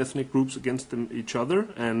classes and ethnic groups against each other,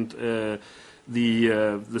 and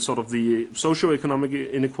the socio-economic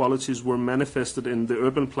inequalities were manifested in the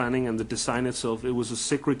urban planning and the design itself. It was a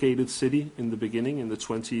segregated city in the beginning, in the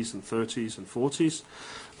 20s and 30s and 40s.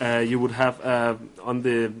 You would have on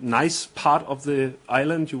the nice part of the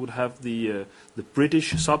island, you would have the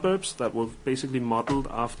British suburbs that were basically modeled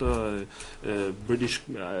after British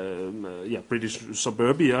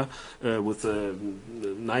suburbia, with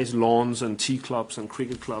nice lawns and tea clubs and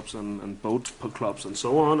cricket clubs and boat clubs and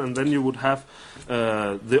so on. And then you would have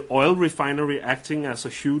the oil refinery acting as a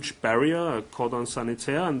huge barrier, a cordon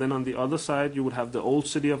sanitaire. And then on the other side, you would have the old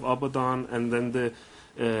city of Abadan, and then the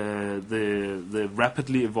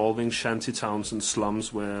rapidly evolving shanty towns and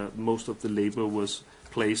slums where most of the labor was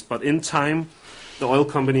placed. But in time, the oil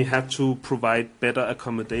company had to provide better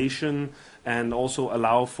accommodation and also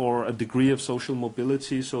allow for a degree of social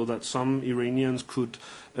mobility, so that some Iranians could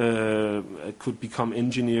become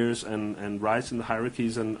engineers and rise in the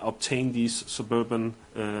hierarchies and obtain these suburban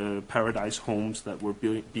paradise homes that were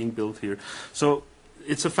being built here. So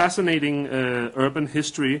it's a fascinating urban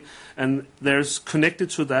history, and there's connected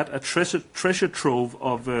to that a treasure trove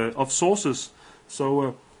of sources.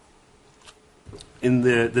 So in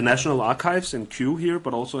the National Archives in Kew here,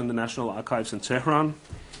 but also in the National Archives in Tehran,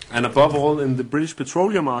 and above all in the British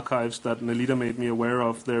Petroleum Archives that Nelita made me aware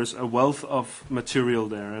of, there's a wealth of material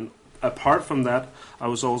there. And apart from that, I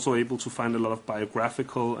was also able to find a lot of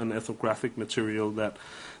biographical and ethnographic material that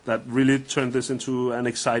really turned this into an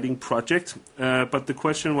exciting project. But the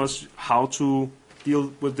question was how to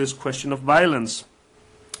deal with this question of violence.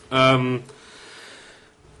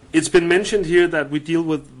 It's been mentioned here that we deal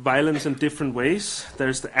with violence in different ways.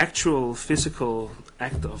 There's the actual physical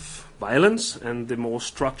act of violence and the more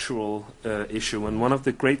structural issue. And one of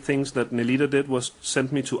the great things that Nelita did was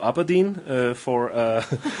send me to Aberdeen for a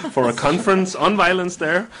conference on violence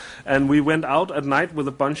there. And we went out at night with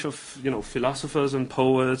a bunch of philosophers and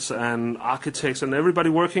poets and architects and everybody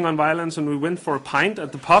working on violence. And we went for a pint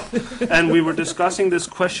at the pub, and we were discussing this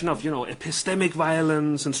question of epistemic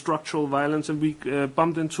violence and structural violence. And we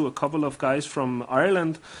bumped into a couple of guys from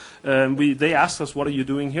Ireland. They asked us, "What are you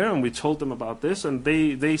doing here?" And we told them about this, and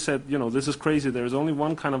they said, this is crazy. There's only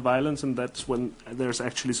one kind of violence, and that's when there's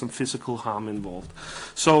actually some physical harm involved.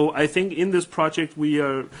 So I think in this project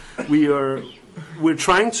we're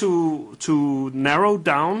trying to narrow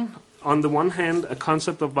down, on the one hand, a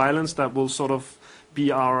concept of violence that will sort of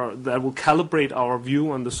that will calibrate our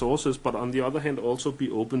view on the sources, but on the other hand also be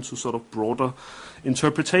open to sort of broader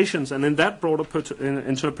interpretations. And in that broader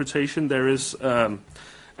interpretation, there is a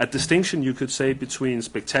distinction, you could say, between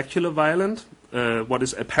spectacular violence, what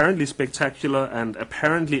is apparently spectacular and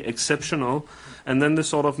apparently exceptional, and then the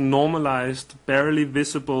sort of normalized, barely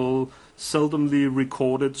visible, seldomly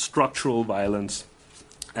recorded structural violence.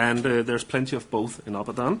 And there's plenty of both in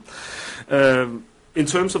Abadan. In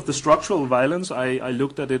terms of the structural violence, I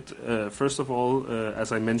looked at it, first of all, as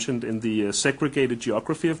I mentioned, in the segregated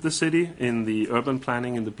geography of the city, in the urban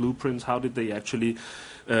planning, in the blueprints. How did they actually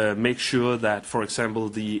make sure that, for example,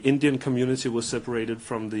 the Indian community was separated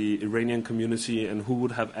from the Iranian community, and who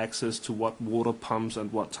would have access to what water pumps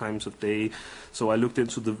and what times of day? So I looked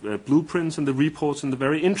into the blueprints and the reports and the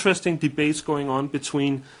very interesting debates going on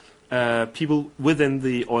between people within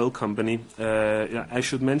the oil company. I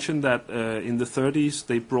should mention that in the 30s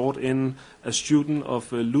they brought in a student of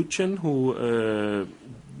Lutyens who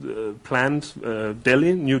planned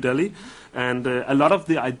New Delhi, and a lot of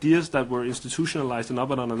the ideas that were institutionalized in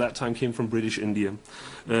Abadan at that time came from British India.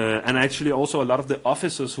 And actually also a lot of the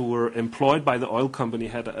officers who were employed by the oil company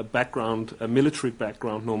had a background, a military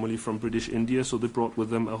background, normally from British India, so they brought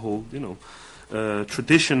with them a whole,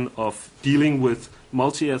 tradition of dealing with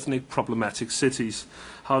multi-ethnic problematic cities.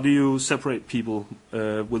 How do you separate people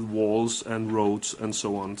with walls and roads and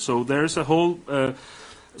so on? So there's a whole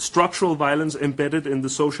structural violence embedded in the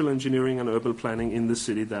social engineering and urban planning in the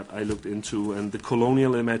city that I looked into, and the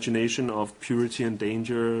colonial imagination of purity and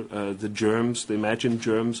danger, the germs, the imagined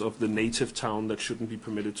germs of the native town that shouldn't be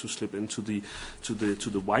permitted to slip into the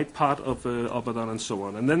white part of Abadan, and so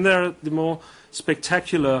on. And then there are the more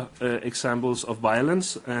spectacular examples of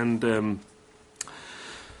violence, and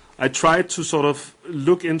I tried to sort of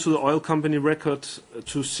look into the oil company record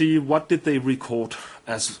to see what did they record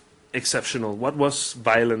as exceptional, what was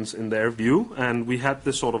violence in their view, and we had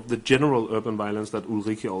the sort of the general urban violence that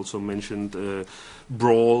Ulrike also mentioned,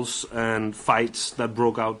 brawls and fights that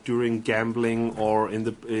broke out during gambling or in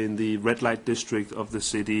the red light district of the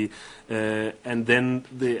city, and then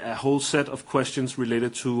a whole set of questions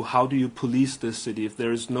related to how do you police this city if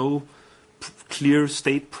there is no clear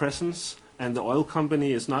state presence and the oil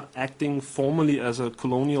company is not acting formally as a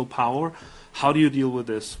colonial power. How do you deal with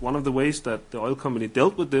this? One of the ways that the oil company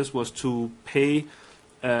dealt with this was to pay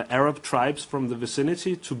Arab tribes from the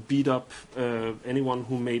vicinity to beat up anyone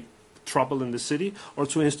who made trouble in the city, or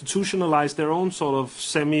to institutionalize their own sort of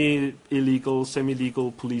semi-illegal,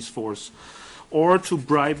 semi-legal police force, or to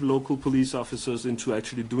bribe local police officers into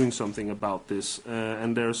actually doing something about this.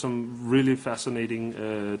 And there are some really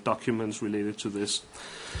fascinating documents related to this.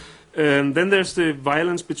 Then there's the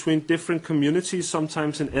violence between different communities,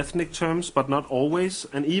 sometimes in ethnic terms, but not always.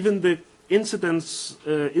 And even the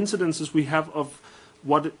incidences we have of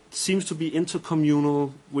what seems to be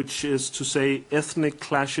intercommunal, which is to say ethnic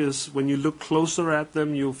clashes. When you look closer at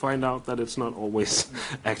them, you'll find out that it's not always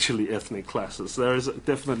actually ethnic classes. There is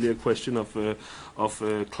definitely a question of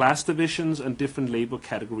class divisions and different labor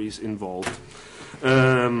categories involved.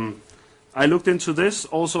 I looked into this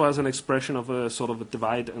also as an expression of a sort of a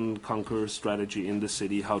divide and conquer strategy in the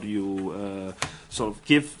city. How do you sort of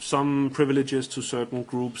give some privileges to certain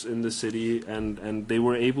groups in the city, and they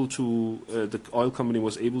were able to, the oil company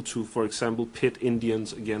was able to, for example, pit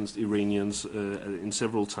Indians against Iranians in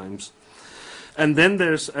several times. And then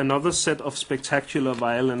there's another set of spectacular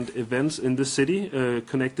violent events in the city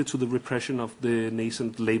connected to the repression of the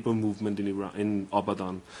nascent labor movement in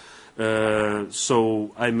Abadan.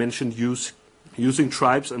 So I mentioned using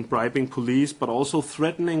tribes and bribing police, but also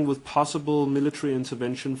threatening with possible military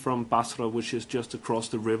intervention from Basra, which is just across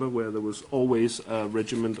the river, where there was always a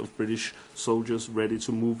regiment of British soldiers ready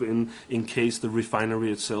to move in case the refinery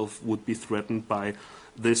itself would be threatened by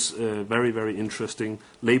this very, very interesting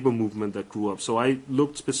labor movement that grew up. So I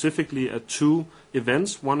looked specifically at two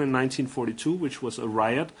events, one in 1942, which was a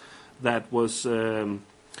riot that was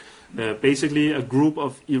basically a group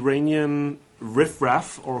of Iranian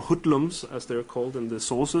riffraff, or hoodlums as they're called in the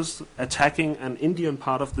sources, attacking an Indian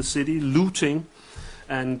part of the city, looting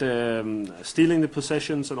and stealing the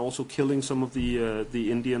possessions, and also killing some of the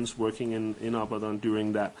Indians working in Abadan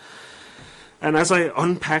during that. And as I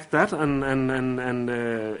unpacked that and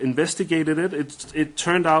investigated it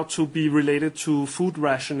turned out to be related to food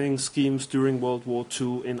rationing schemes during World War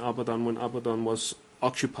II in Abadan, when Abadan was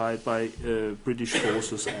occupied by British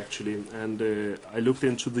forces, actually. And I looked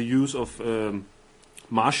into the use of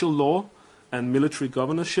martial law and military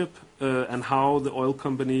governorship, and how the oil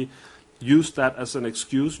company used that as an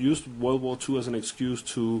excuse, used World War II as an excuse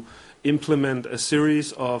to implement a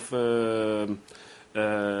series of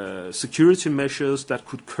security measures that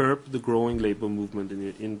could curb the growing labor movement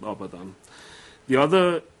in Abadan. The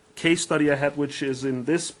other case study I had, which is in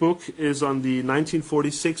this book, is on the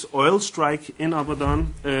 1946 oil strike in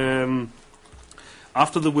Abadan.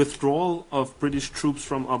 After the withdrawal of British troops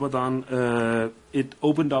from Abadan, it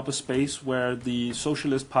opened up a space where the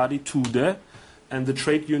Socialist Party, Tudeh, and the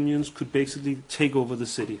trade unions could basically take over the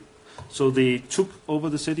city. So they took over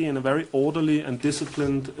the city in a very orderly and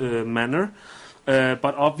disciplined manner.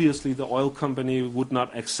 But obviously the oil company would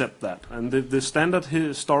not accept that. And the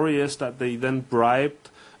standard story is that they then bribed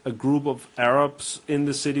a group of Arabs in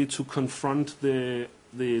the city to confront the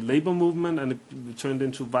labor movement, and it turned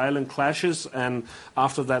into violent clashes, and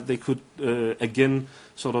after that they could again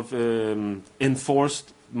sort of enforce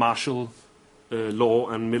martial law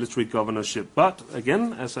and military governorship. But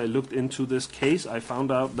again, as I looked into this case, I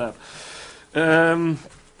found out that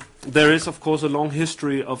there is, of course, a long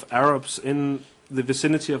history of Arabs in the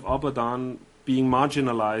vicinity of Abadan being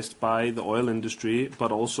marginalized by the oil industry,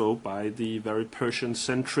 but also by the very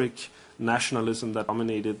Persian-centric nationalism that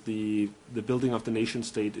dominated the building of the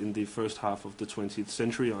nation-state in the first half of the 20th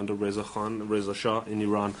century under Reza Shah in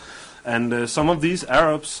Iran. And some of these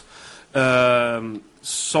Arabs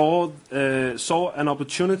saw an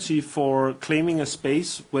opportunity for claiming a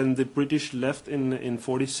space when the British left in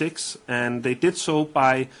 46, and they did so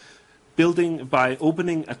by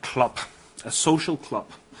opening a club, a social club.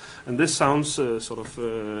 And this sounds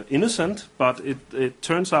innocent, but it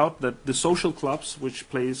turns out that the social clubs, which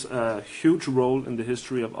plays a huge role in the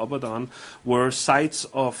history of Abadan, were sites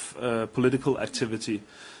of political activity.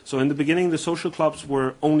 So in the beginning, the social clubs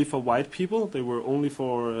were only for white people. They were only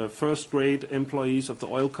for first-grade employees of the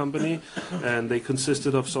oil company, and they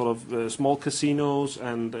consisted of small casinos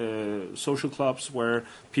and social clubs where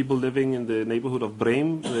people living in the neighborhood of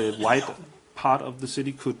Bremen, the white part of the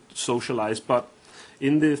city, could socialize. But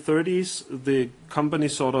in the 30s, the company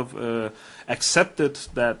accepted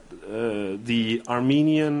that the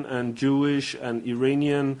Armenian and Jewish and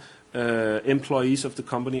Iranian employees of the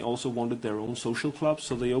company also wanted their own social clubs,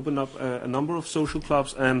 so they opened up a number of social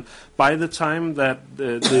clubs. And by the time that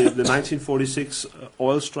the 1946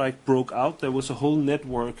 oil strike broke out, there was a whole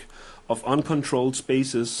network of uncontrolled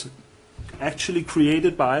spaces actually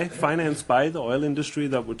created by, financed by the oil industry,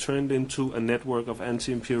 that were turned into a network of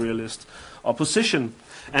anti-imperialist opposition.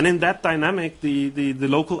 And in that dynamic, the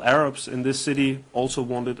local Arabs in this city also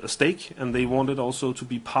wanted a stake, and they wanted also to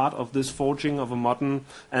be part of this forging of a modern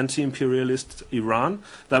anti-imperialist Iran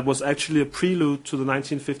that was actually a prelude to the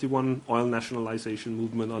 1951 oil nationalization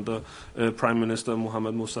movement under Prime Minister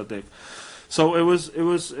Mohammad Mossadegh. So it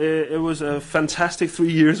was a fantastic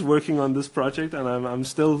 3 years working on this project, and I'm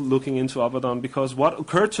still looking into Abadan, because what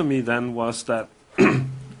occurred to me then was that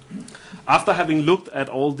after having looked at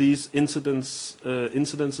all these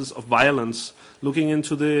incidences of violence, looking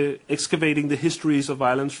into excavating the histories of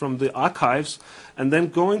violence from the archives, and then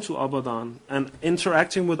going to Abadan and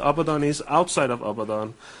interacting with Abadanese outside of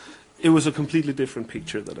Abadan, it was a completely different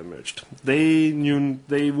picture that emerged. They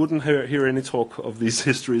wouldn't hear any talk of these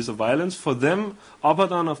histories of violence. For them,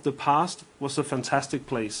 Abadan of the past was a fantastic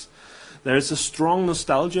place. There is a strong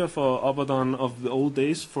nostalgia for Abadan of the old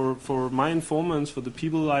days. For my informants, for the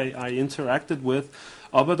people I interacted with,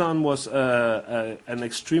 Abadan was an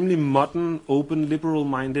extremely modern, open,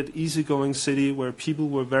 liberal-minded, easygoing city where people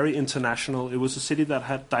were very international. It was a city that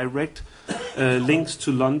had direct links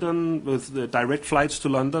to London, with the direct flights to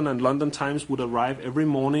London, and London Times would arrive every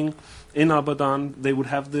morning in Abadan. They would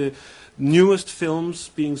have the newest films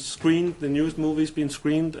being screened, the newest movies being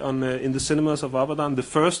screened in the cinemas of Abadan. The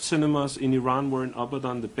first cinemas in Iran were in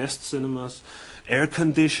Abadan, the best cinemas. Air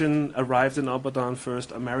condition arrived in Abadan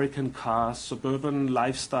first, American cars, suburban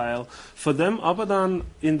lifestyle. For them, Abadan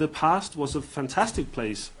in the past was a fantastic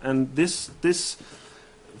place, and this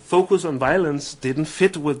focus on violence didn't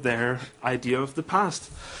fit with their idea of the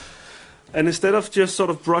past. And instead of just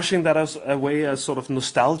brushing that away as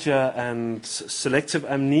nostalgia and selective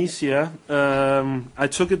amnesia, I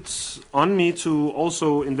took it on me to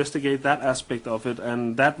also investigate that aspect of it,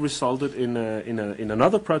 and that resulted in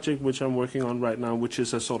another project which I'm working on right now, which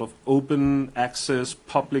is a open access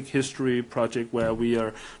public history project where we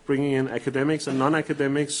are bringing in academics and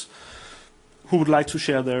non-academics who would like to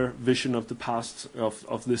share their vision of the past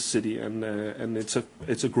of this city, and it's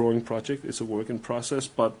a growing project. It's a work in process.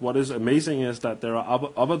 But what is amazing is that there are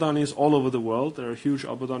Abadanis all over the world. There are huge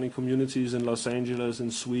Abadani communities in Los Angeles,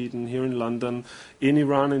 in Sweden, here in London, in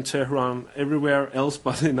Iran, in Tehran, everywhere else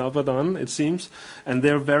but in Abadan, it seems. And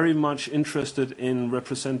they're very much interested in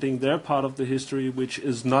representing their part of the history, which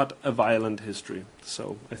is not a violent history.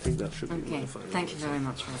 So I think that should be my final. Thank you very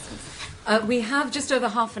much, Rasmus. We have just over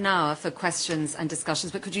half an hour for questions and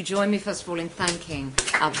discussions, but could you join me first of all in thanking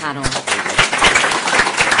our panel?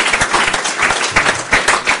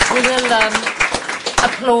 We will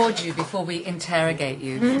applaud you before we interrogate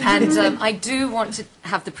you. And I do want to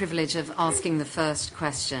have the privilege of asking the first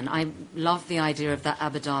question. I love the idea of the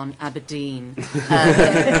Aberdeen.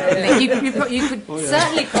 You could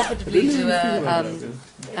certainly profitably do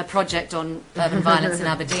a project on urban violence in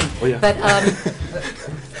Aberdeen. But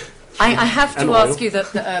I have to ask you the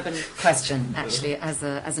urban question, actually, as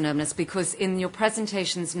an urbanist, because in your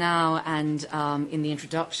presentations now and in the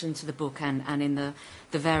introduction to the book and in the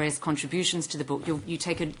various contributions to the book, you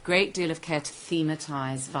take a great deal of care to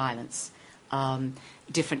thematize violence,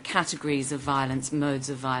 different categories of violence, modes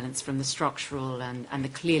of violence, from the structural and the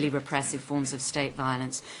clearly repressive forms of state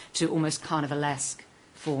violence to almost carnivalesque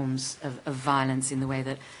forms of violence in the way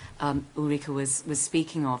that Ulrike was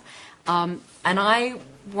speaking of. And I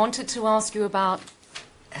wanted to ask you about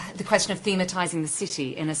the question of thematizing the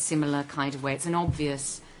city in a similar kind of way. It's an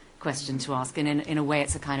obvious question to ask, and in a way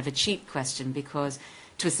it's a kind of a cheap question, because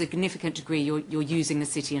to a significant degree you're using the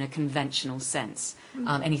city in a conventional sense.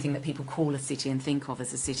 Anything that people call a city and think of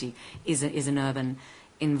as a city is an urban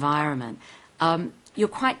environment. You're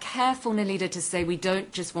quite careful, Nelida, to say we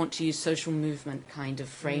don't just want to use social movement kind of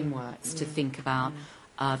frameworks to think about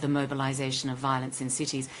the mobilization of violence in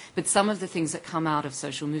cities. But some of the things that come out of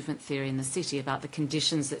social movement theory in the city about the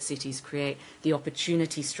conditions that cities create, the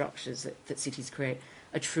opportunity structures that cities create,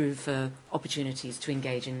 are true for opportunities to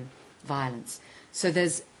engage in violence. So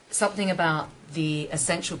there's something about the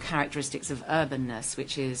essential characteristics of urbanness,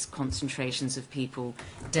 which is concentrations of people,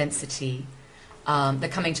 density, the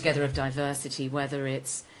coming together of diversity, whether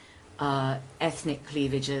it's ethnic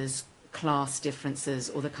cleavages, class differences,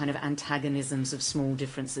 or the kind of antagonisms of small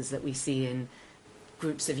differences that we see in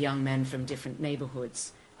groups of young men from different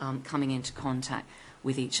neighborhoods coming into contact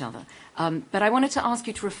with each other. But I wanted to ask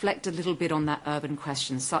you to reflect a little bit on that urban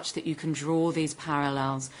question, such that you can draw these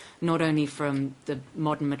parallels not only from the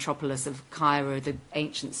modern metropolis of Cairo, the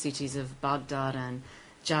ancient cities of Baghdad and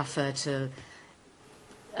Jaffa, to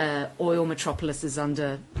oil metropolises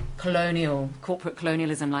under corporate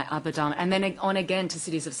colonialism like Abadan, and then on again to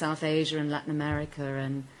cities of South Asia and Latin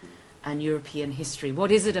America and European history. What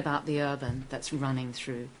is it about the urban that's running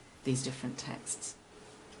through these different texts?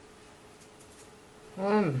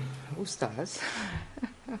 Who starts?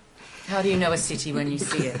 How do you know a city when you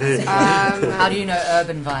see it? How do you know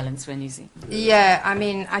urban violence when you see it? Yeah, I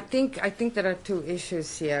mean, I think there are two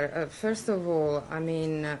issues here. First of all, I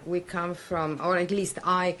mean, we come from, or at least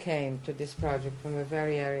I came to this project from a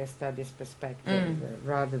very area studies perspective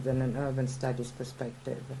rather than an urban studies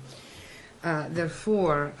perspective.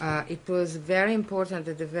 Therefore, it was very important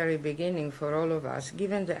at the very beginning for all of us,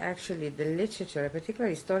 given that actually the literature,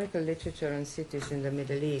 particularly historical literature on cities in the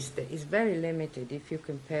Middle East, is very limited if you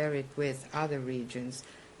compare it with other regions,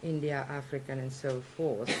 India, Africa, and so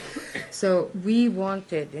forth. So we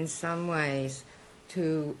wanted, in some ways,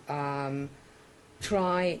 to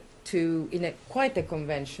try to, in a quite a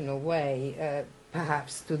conventional way,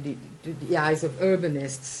 perhaps to the eyes of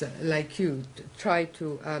urbanists like you, to try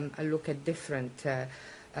to look at different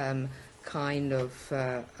kind of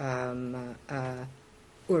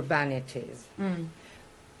urbanities.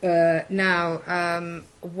 Now,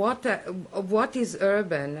 what is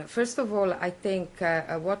urban? First of all, I think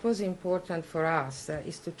what was important for us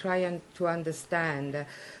is to try and to understand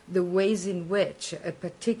the ways in which a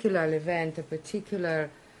particular event, a particular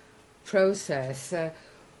process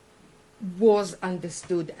was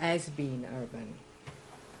understood as being urban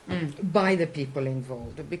by the people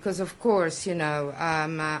involved. Because, of course, you know,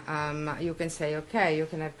 you can say, okay, you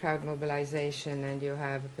can have crowd mobilization and you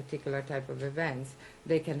have a particular type of events.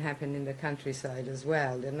 They can happen in the countryside as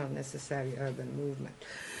well. They're not necessarily urban movement.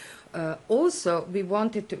 Also, we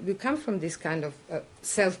come from this kind of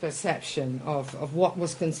self-perception of what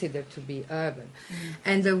was considered to be urban.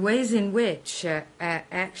 And the ways in which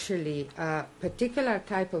actually particular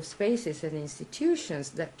type of spaces and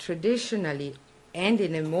institutions that traditionally and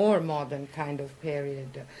in a more modern kind of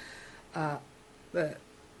period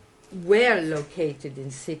were located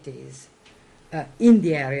in cities, in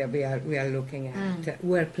the area we are looking at,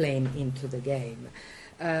 were playing into the game.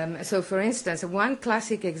 So, for instance, one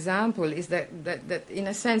classic example is that in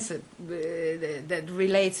a sense, that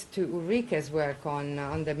relates to Ulrike's work on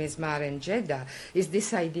the Mizmar in Jeddah, is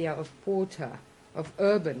this idea of quarter, of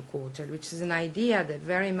urban quarter, which is an idea that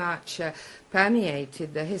very much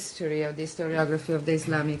permeated the history of the historiography of the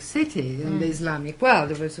Islamic city and the Islamic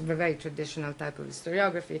world. It was a very traditional type of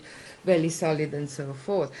historiography, very solid and so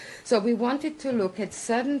forth. So we wanted to look at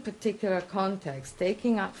certain particular contexts,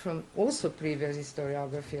 taking up from also previous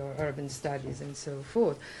historiography or urban studies and so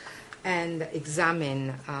forth, and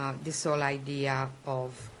examine this whole idea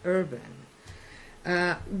of urban.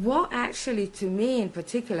 What actually, to me in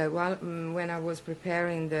particular, when I was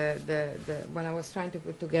preparing when I was trying to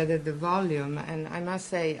put together the volume, and I must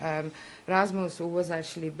say, Rasmus, who was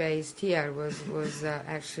actually based here, was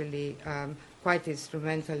actually quite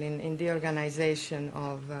instrumental in the organization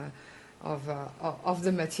of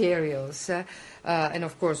the materials, and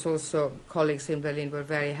of course also colleagues in Berlin were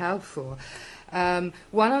very helpful.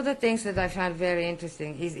 One of the things that I found very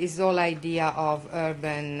interesting is the whole idea of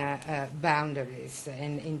urban boundaries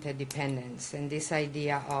and interdependence, and this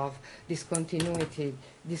idea of discontinuities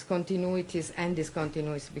and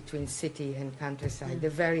discontinuities between city and countryside, the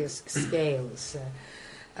various scales.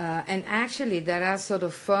 And actually there are sort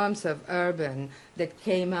of forms of urban that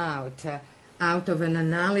came out of an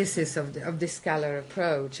analysis of the scalar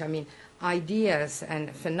approach. I mean, ideas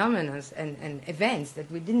and phenomena and events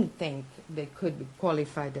that we didn't think they could be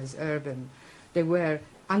qualified as urban. They were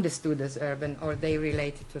understood as urban, or they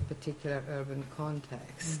related to a particular urban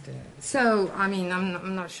context. So, I mean,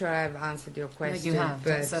 I'm not sure I've answered your question. No, you have,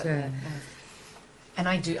 but, certainly. And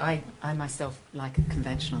I myself like a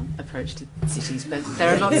conventional approach to cities, but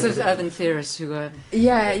there are lots of urban theorists who are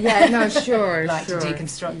no, sure, like sure. to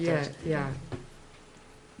deconstruct it. Yeah.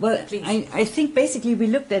 Well, Please. I think basically we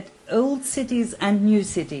looked at old cities and new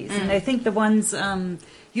cities, and I think the ones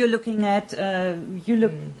you're looking at,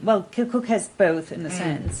 well, Kirkuk has both in a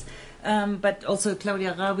sense, but also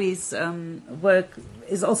Claudia Rawi's work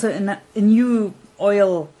is also in a new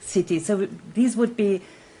oil city. So these would be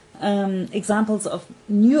examples of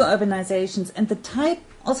new urbanizations and the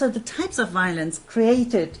types of violence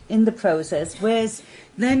created in the process, whereas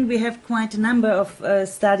then we have quite a number of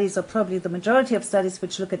studies, or probably the majority of studies,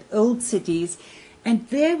 which look at old cities, and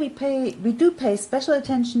there we do pay special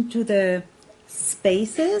attention to the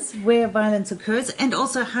spaces where violence occurs, and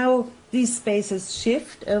also how these spaces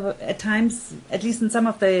shift over, at times, at least in some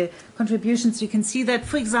of the contributions. You can see that,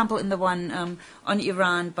 for example, in the one on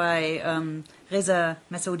Iran by Reza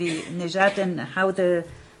Massoudi Nejad, and how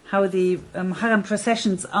the Haram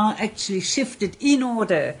processions are actually shifted in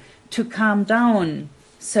order to calm down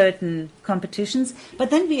certain competitions.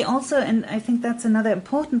 But then we also, and I think that's another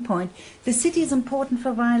important point, the city is important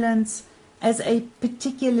for violence as a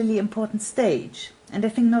particularly important stage. And I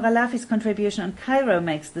think Nora Lafi's contribution on Cairo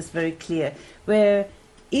makes this very clear, where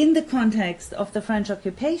in the context of the French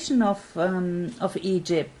occupation of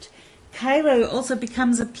Egypt, Cairo also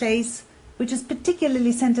becomes a place which is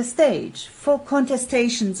particularly center stage for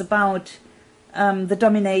contestations about the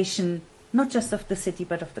domination, not just of the city,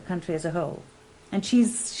 but of the country as a whole. And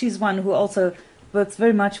she's one who also works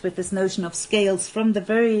very much with this notion of scales, from the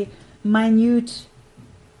very minute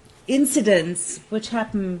incidents which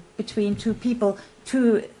happen between two people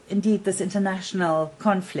to indeed this international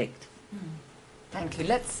conflict. Thank you.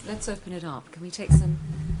 Let's open it up. Can we take some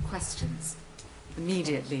questions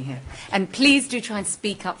immediately here? And please do try and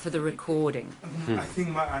speak up for the recording. I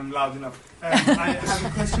think I'm loud enough. I have a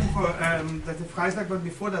question for Dr. Freitag, but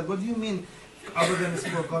before that, what do you mean, other than it's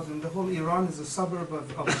forgotten, the whole Iran is a suburb of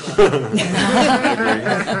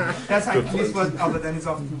that's at least what Abadan is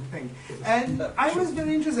often think. And I was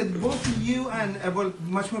very interested, both you and, well,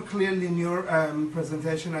 much more clearly in your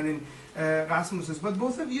presentation and in Rasmus's, but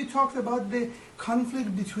both of you talked about the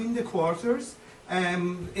conflict between the quarters,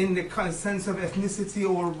 in the sense of ethnicity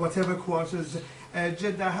or whatever quarters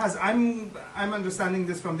Jeddah has. I'm understanding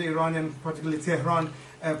this from the Iranian, particularly Tehran,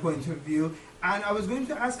 point of view. And I was going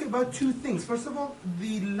to ask about two things. First of all,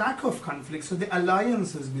 the lack of conflict, so the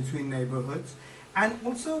alliances between neighborhoods, and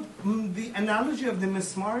also the analogy of the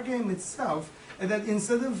Mesmar game itself, that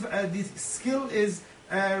instead of the skill is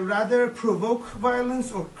rather provoke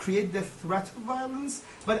violence or create the threat of violence,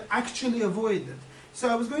 but actually avoid it. So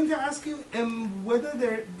I was going to ask you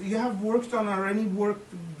whether you have worked on, or any work,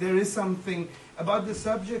 there is something about the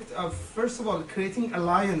subject of, first of all, creating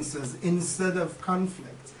alliances instead of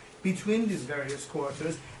conflict between these various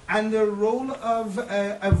quarters, and the role of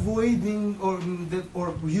avoiding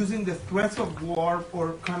or using the threat of war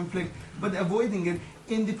or conflict, but avoiding it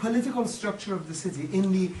in the political structure of the city,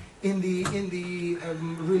 in the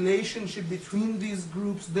relationship between these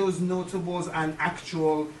groups, those notables and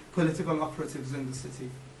actual political operatives in the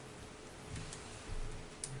city.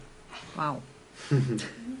 Wow.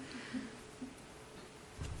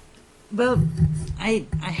 Well, I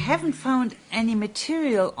haven't found any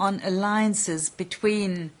material on alliances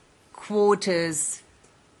between quarters,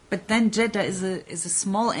 but then Jeddah is a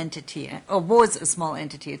small entity, or was a small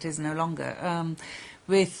entity. It is no longer,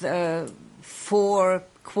 with 4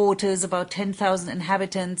 quarters, about 10,000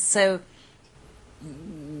 inhabitants. So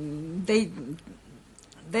there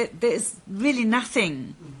is really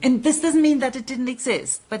nothing, and this doesn't mean that it didn't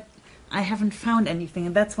exist, but I haven't found anything,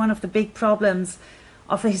 and that's one of the big problems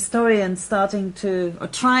of a historian starting to, or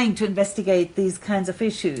trying to investigate these kinds of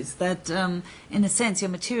issues, that in a sense your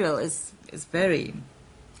material is very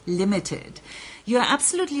limited. You're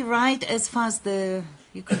absolutely right as far as the,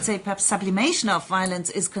 you could say perhaps, sublimation of violence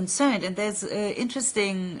is concerned, and there's an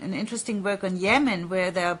interesting work on Yemen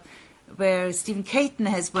where Stephen Caton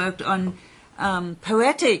has worked on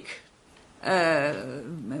poetic.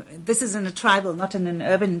 This is in a tribal, not in an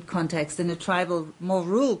urban context, in a tribal, more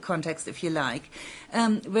rural context, if you like,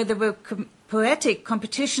 where there were poetic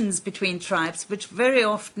competitions between tribes, which very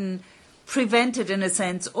often prevented, in a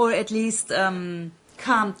sense, or at least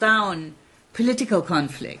calmed down political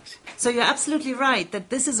conflict. So you're absolutely right that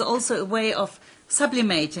this is also a way of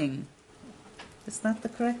sublimating. Is that the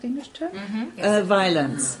correct English term? Mm-hmm.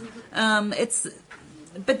 Violence.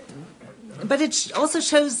 But it also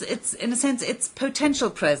shows its, in a sense, its potential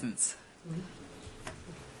presence.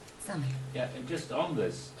 Sammy. Yeah, and just on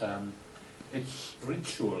this, it's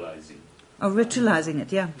ritualizing. Oh, ritualizing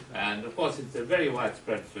it, yeah. And of course, it's a very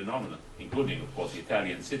widespread phenomenon, including, of course,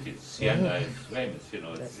 Italian cities. Siena is famous, you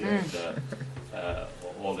know, it's,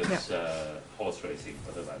 all this horse racing,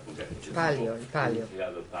 whatever I forget. Palio. The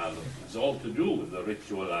other Palio. It's all to do with the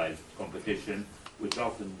ritualized competition, which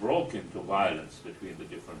often broke into violence between the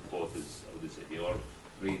different quarters of the city. Or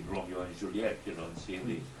read Romeo and Juliet, you know, and see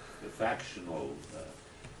the factional.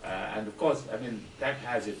 And of course, I mean, that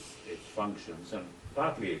has its functions, and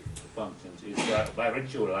partly the functions is by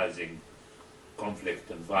ritualizing conflict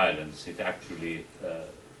and violence, it actually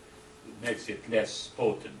makes it less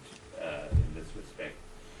potent in this respect.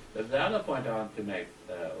 But the other point I want to make,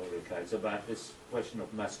 Ulrika, is about this question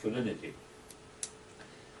of masculinity.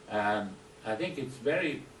 I think it's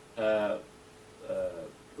very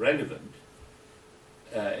relevant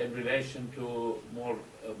in relation to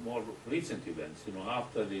more recent events. You know,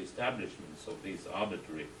 after the establishments of these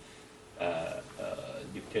arbitrary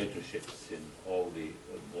dictatorships in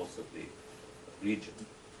most of the region,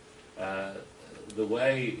 the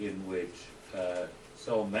way in which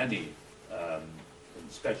so many,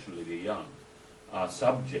 especially the young, are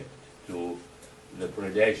subject to the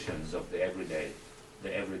predations of the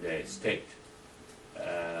everyday state,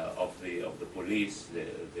 of the police, the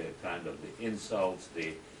kind of the insults,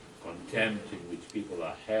 the contempt in which people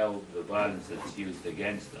are held, the violence that's used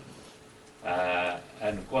against them.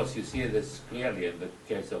 And of course, you see this clearly in the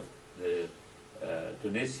case of the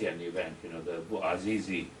Tunisian event. You know, the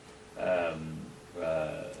Bouazizi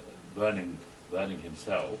burning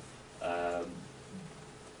himself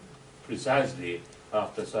precisely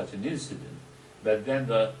after such an incident. But then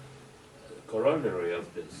the corollary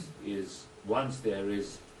of this is, once there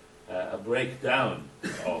is a breakdown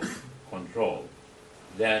of control,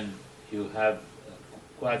 then you have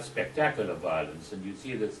quite spectacular violence, and you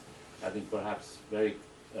see this, I think, perhaps very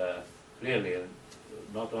clearly,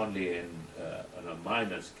 not only on a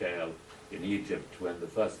minor scale in Egypt, when the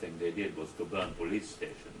first thing they did was to burn police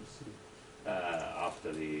stations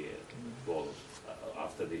after the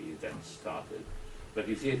event started. But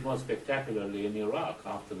you see it more spectacularly in Iraq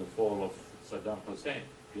after the fall of Saddam Hussein,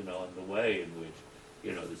 you know, and the way in which,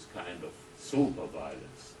 you know, this kind of super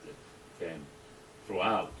violence that came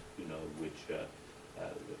throughout, you know, which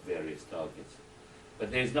various targets. But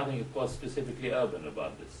there's nothing, of course, specifically urban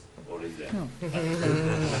about this, or is there? No.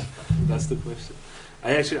 That's the question.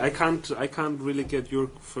 I can't really get your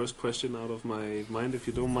first question out of my mind. If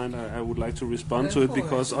you don't mind, I would like to respond to it,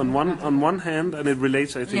 because on one hand, and it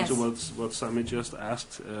relates, I think, to what Sami just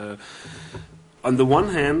asked. On the one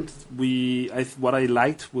hand, what I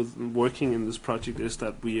liked with working in this project is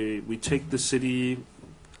that we take the city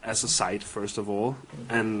as a site, first of all,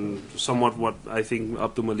 and somewhat what I think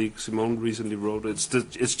Abdul Malik Simone recently wrote. It's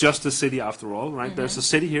just a city after all, right? Mm-hmm. There's a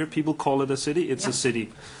city here. People call it a city. It's a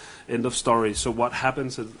city. End of story. So what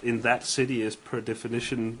happens in that city is, per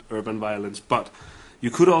definition, urban violence. But you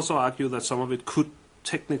could also argue that some of it could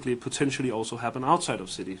technically, potentially also happen outside of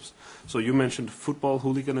cities. So you mentioned football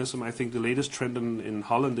hooliganism. I think the latest trend in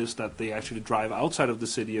Holland is that they actually drive outside of the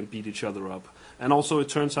city and beat each other up. And also it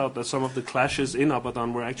turns out that some of the clashes in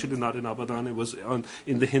Abadan were actually not in Abadan. It was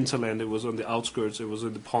in the hinterland. It was on the outskirts. It was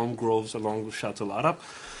in the palm groves along the Chateau Arab.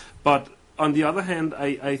 But on the other hand,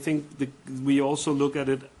 I think we also look at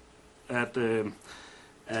it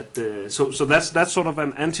so that's sort of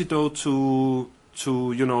an antidote to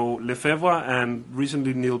you know, Lefebvre, and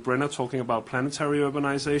recently Neil Brenner talking about planetary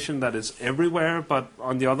urbanization, that is everywhere. But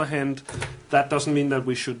on the other hand, that doesn't mean that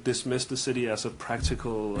we should dismiss the city as a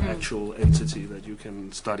practical, actual entity that you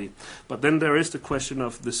can study. But then there is the question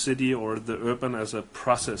of the city or the urban as a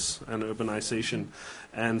process and urbanization.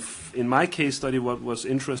 And in my case study, what was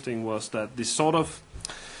interesting was that the sort of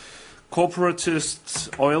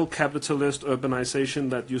corporatist, oil capitalist urbanization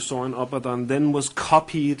that you saw in Abadan then was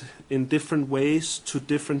copied in different ways to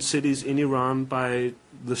different cities in Iran by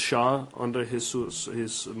the Shah under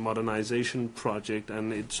his modernization project,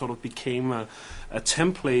 and it sort of became a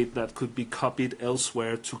template that could be copied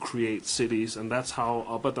elsewhere to create cities, and that's how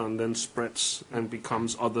Abadan then spreads and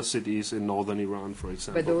becomes other cities in northern Iran, for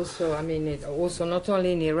example. But also, I mean, it also not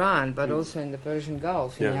only in Iran, but also in the Persian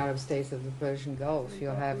Gulf, in the Arab states of the Persian Gulf. You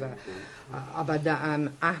have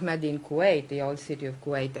Abadan, Ahmad in Kuwait, the old city of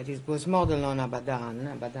Kuwait, that was modeled on Abadan.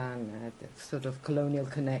 Abadan had a sort of colonial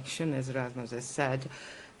connection, as Rasmus has said.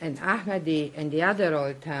 And Ahmadi and the other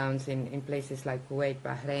old towns in places like Kuwait,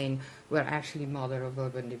 Bahrain, were actually model of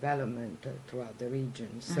urban development throughout the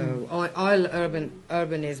region. So oil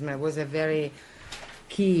urbanism was a very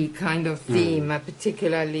key kind of theme,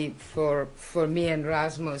 particularly for me and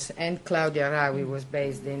Rasmus, and Claudia Rawi was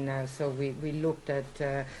based in, so we looked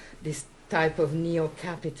at this type of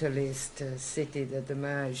neo-capitalist city that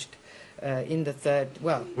emerged in the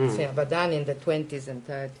say Abadan in the 20s and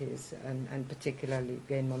 30s, and particularly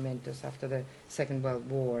gained momentum after the Second World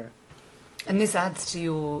War. And this adds to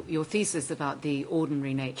your thesis about the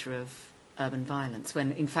ordinary nature of urban violence,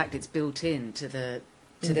 when in fact it's built into the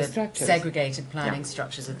structures. Segregated planning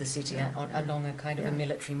structures of the city along a kind of a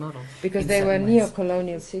military model. Because in they were certain ways.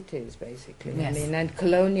 neo-colonial cities, basically. Yes.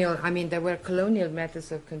 There were colonial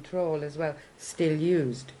methods of control as well, still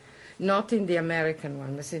used. Not in the American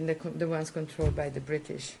one, but in the ones controlled by the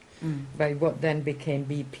British, by what then became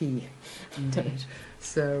BP. Indeed.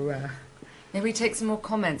 So... May we take some more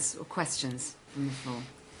comments or questions from the floor?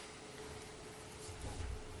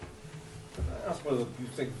 Ask whether you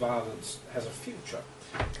think violence has a future.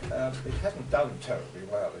 It hasn't done terribly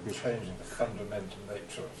well in changing the fundamental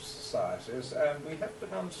nature of societies, and we have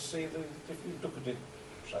begun to see that if you look at it,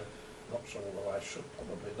 so I'm not sure whether I should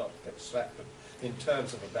probably not get slapped, but in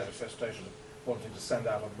terms of a manifestation of wanting to send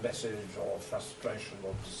out a message or frustration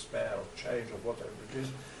or despair or change or whatever it is,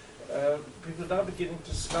 people are now beginning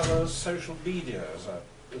to discover social media as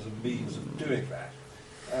a means of doing that.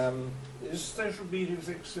 Is social media, you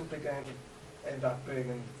think, simply going to end up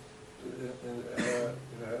being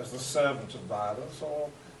as the servant of violence, or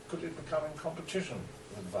could it become in competition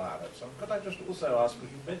with violence? And could I just also ask,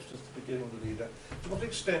 because you mentioned at the beginning, Leader, to what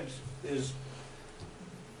extent is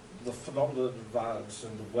the phenomenon of violence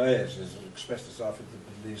and the way it is expressed itself in the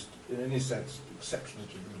Middle East, in any sense, exceptional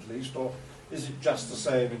to the Middle East, or is it just the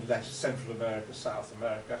same in Latin, Central America, South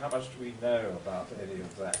America? How much do we know about any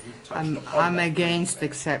of that? I'm against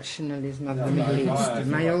exceptionalism of the Middle East.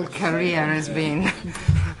 My whole career has been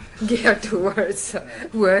geared towards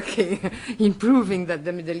working in proving that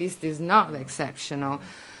the Middle East is not exceptional.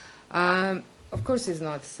 Of course it's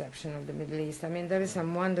not exceptional, the Middle East. I mean, there is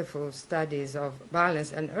some wonderful studies of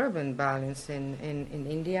violence and urban violence in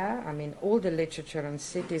India. I mean, all the literature on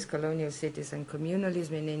cities, colonial cities and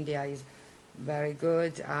communalism in India is very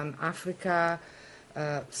good. Africa,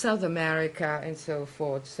 South America, and so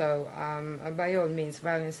forth. So, by all means,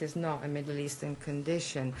 violence is not a Middle Eastern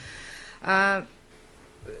condition.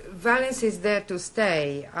 Violence is there to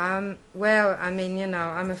stay. Well, I mean, you know,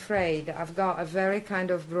 I'm afraid I've got a very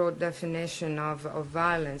kind of broad definition of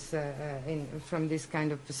violence from this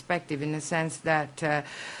kind of perspective, in the sense that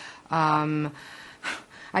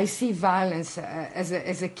I see violence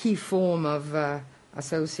as a key form of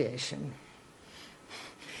association.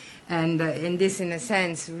 And in this, in a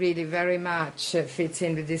sense, really very much fits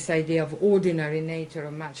in with this idea of ordinary nature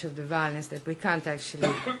of much of the violence that we can't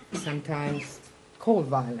actually sometimes call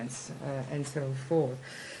violence and so forth.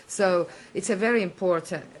 So it's a very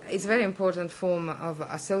important form of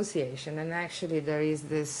association. And actually, there is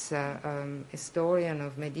this historian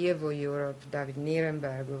of medieval Europe, David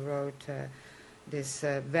Nirenberg, who wrote this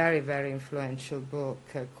very, very influential book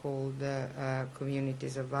called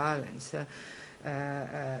Communities of Violence.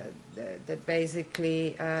 That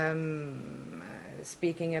basically,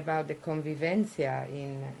 speaking about the convivencia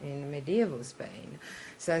in medieval Spain,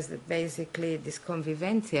 says that basically this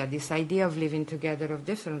convivencia, this idea of living together of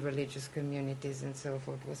different religious communities and so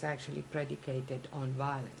forth, was actually predicated on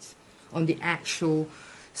violence, on the actual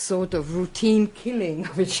sort of routine killing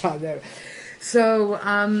of each other. So,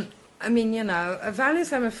 I mean, you know,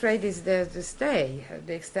 violence, I'm afraid, is there to stay.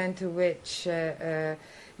 The extent to which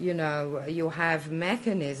you know, you have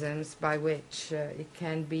mechanisms by which it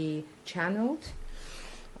can be channeled.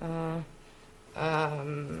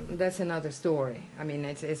 That's another story. I mean,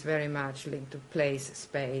 it's very much linked to place,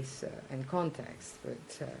 space, and context.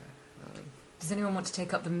 But does anyone want to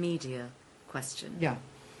take up the media question? Yeah.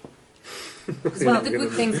 Because one of the good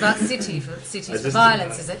things about cities for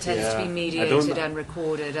violence is it tends to be mediated and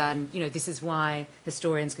recorded, and you know, this is why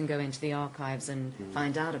historians can go into the archives and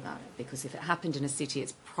find out about it, because if it happened in a city,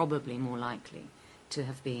 it's probably more likely to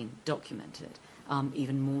have been documented,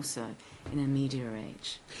 even more so in a media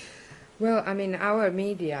age. Well, I mean, our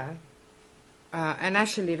media, and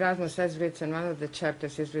actually Rasmus has written, one of the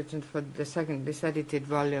chapters he's written for this edited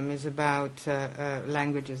volume is about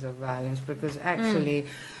languages of violence, because actually,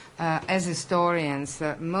 as historians,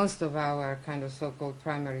 most of our kind of so-called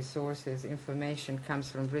primary sources, information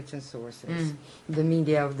comes from written sources, the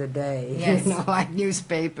media of the day, yes. You know, like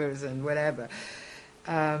newspapers and whatever.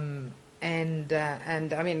 And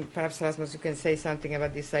I mean, perhaps Rasmus, you can say something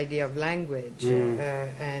about this idea of language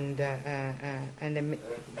and the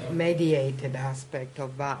mediated aspect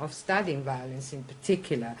of studying violence, in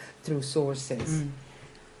particular through sources.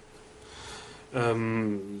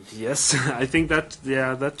 Yes, I think that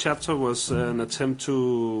chapter was an attempt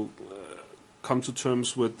to come to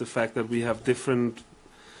terms with the fact that we have different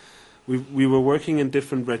we were working in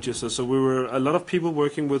different registers. So we were a lot of people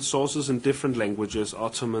working with sources in different languages,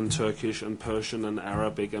 Ottoman, Turkish, and Persian and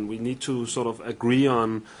Arabic, and we need to sort of agree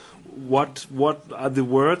on what are the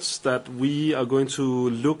words that we are going to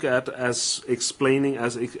look at as explaining,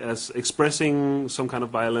 as expressing some kind of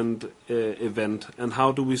violent event, and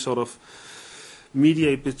how do we sort of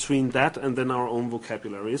mediate between that and then our own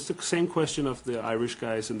vocabulary. It's the same question of the Irish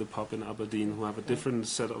guys in the pub in Aberdeen who have a different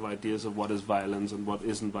set of ideas of what is violence and what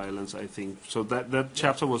isn't violence, I think. So that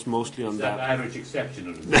chapter was mostly on that. Irish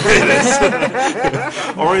exceptionalism.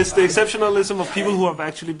 Or it's the exceptionalism of people who have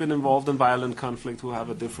actually been involved in violent conflict who have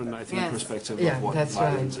a different, I think, perspective of what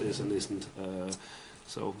violence is and isn't.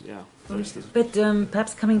 So, yeah. But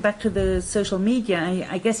perhaps coming back to the social media,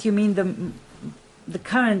 I guess you mean the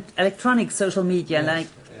current electronic social media, like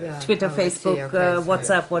Twitter, Facebook,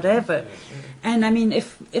 WhatsApp, whatever. And I mean,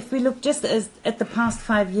 if we look just at the past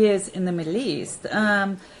 5 years in the Middle East,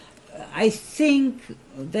 I think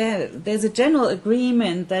there's a general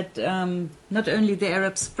agreement that not only the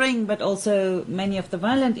Arab Spring, but also many of the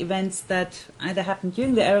violent events that either happened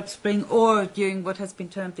during the Arab Spring or during what has been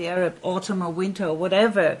termed the Arab Autumn or Winter or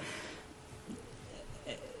whatever,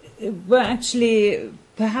 were actually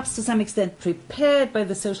perhaps to some extent prepared by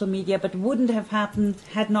the social media, but wouldn't have happened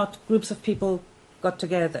had not groups of people got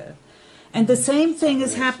together. And the same thing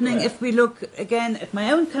is happening if we look again at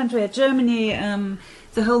my own country, at Germany,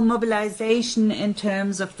 the whole mobilization in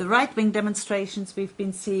terms of the right-wing demonstrations we've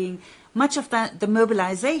been seeing. Much of that, the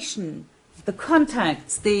mobilization, the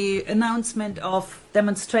contacts, the announcement of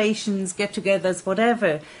demonstrations, get-togethers,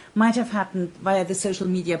 whatever, might have happened via the social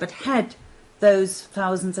media, but had those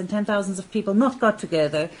thousands and 10,000s of people not got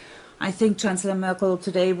together, I think Chancellor Merkel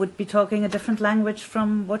today would be talking a different language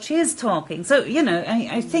from what she is talking. So, you know,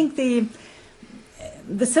 I think the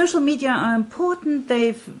social media are important.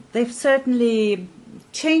 They've certainly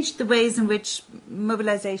changed the ways in which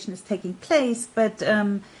mobilization is taking place, but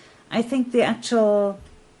I think the actual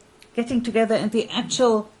getting together and the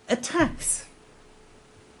actual attacks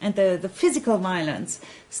and the physical violence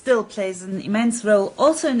still plays an immense role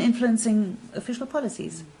also in influencing official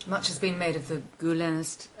policies. Much has been made of the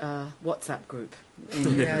Gulenist WhatsApp group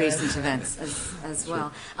in recent events as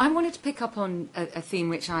well. I wanted to pick up on a theme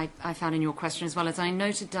which I found in your question as well, as I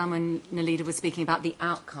noted down when Nalida was speaking about the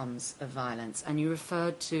outcomes of violence, and you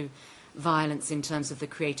referred to violence in terms of the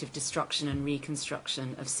creative destruction and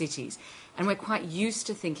reconstruction of cities. And we're quite used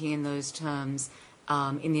to thinking in those terms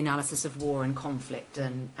in the analysis of war and conflict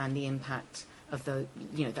and the impact of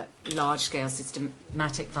that large-scale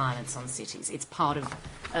systematic violence on cities. It's part of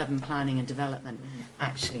urban planning and development,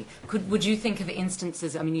 actually. Would you think of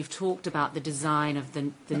instances, I mean, you've talked about the design of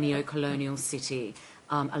the neo-colonial city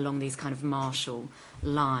along these kind of martial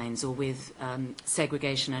lines or with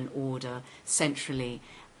segregation and order centrally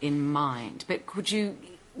in mind. But could you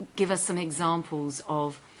give us some examples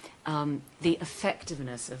of the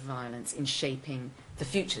effectiveness of violence in shaping the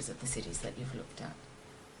futures of the cities that you've looked at?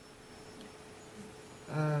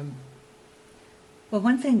 Well,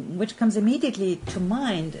 one thing which comes immediately to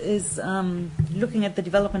mind is looking at the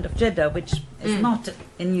development of Jeddah, which is not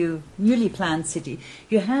a newly planned city.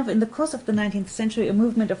 You have, in the course of the 19th century, a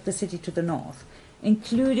movement of the city to the north,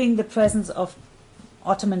 including the presence of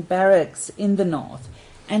Ottoman barracks in the north.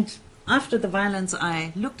 And after the violence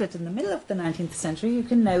I looked at in the middle of the 19th century, you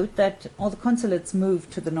can note that all the consulates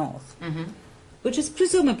moved to the north, which is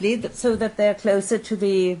presumably so that they're closer to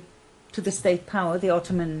the state power, the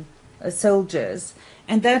Ottoman soldiers.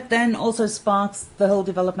 And that then also sparks the whole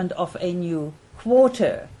development of a new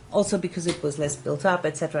quarter, also because it was less built up,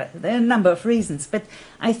 etc. There are a number of reasons. But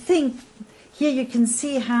I think here you can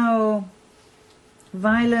see how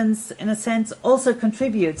violence, in a sense, also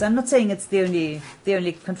contributes. I'm not saying it's the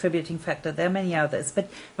only contributing factor. There are many others. But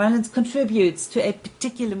violence contributes to a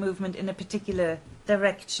particular movement in a particular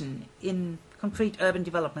direction in concrete urban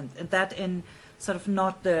development, and that in sort of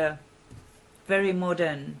not the very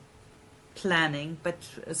modern planning, but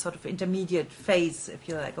a sort of intermediate phase, if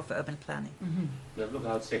you like, of urban planning. But look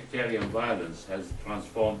how sectarian violence has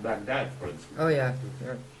transformed Baghdad, for instance. Oh, yeah.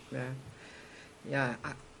 Yeah,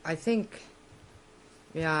 I think...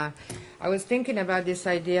 Yeah, I was thinking about this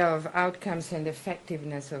idea of outcomes and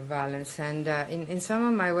effectiveness of violence, and in some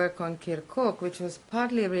of my work on Kirkuk, which was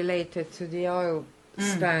partly related to the oil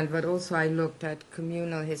strand, but also I looked at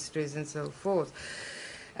communal histories and so forth.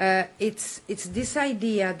 It's this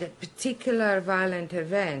idea that particular violent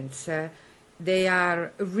events, they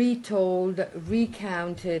are retold,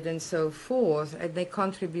 recounted, and so forth, and they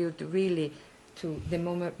contribute really to the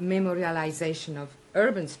memorialization of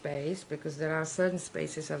urban space, because there are certain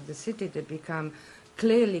spaces of the city that become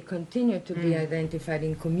clearly continue to be identified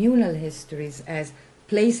in communal histories as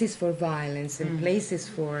places for violence and places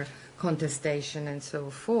for contestation and so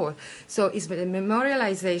forth. So it's the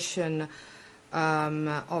memorialization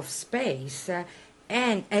of space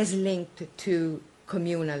and as linked to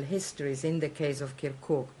communal histories in the case of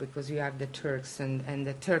Kirkuk, because you have the Turks and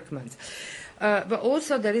the Turkmens. But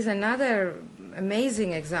also there is another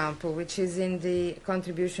amazing example, which is in the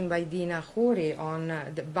contribution by Dina Khoury on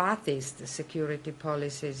the Ba'athist security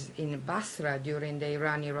policies in Basra during the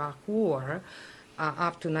Iran-Iraq war,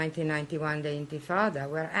 up to 1991, the Intifada,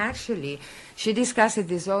 where actually she discussed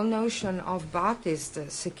this whole notion of Ba'athist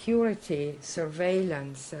security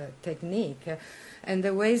surveillance technique and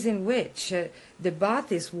the ways in which the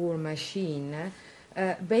Ba'athist war machine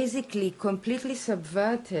basically completely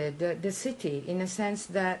subverted the city in a sense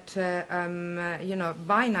that,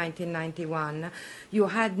 by 1991, you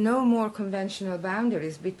had no more conventional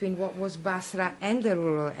boundaries between what was Basra and the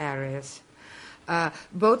rural areas.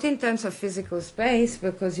 Both in terms of physical space,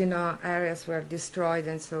 because, areas were destroyed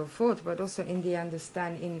and so forth, but also in the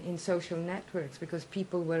in social networks, because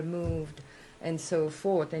people were moved and so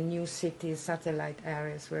forth, and new cities, satellite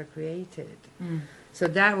areas were created. So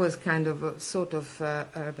that was kind of a sort of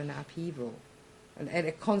urban upheaval, and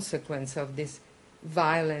a consequence of this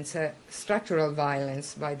violence, structural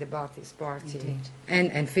violence by the Ba'athist party,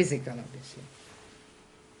 and physical, obviously.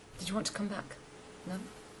 Did you want to come back? No?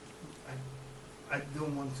 I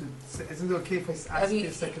don't want to say, is it okay if I ask you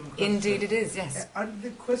a second question? Indeed it is, yes. The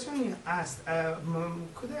question you asked,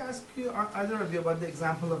 could I ask you, either of you, about the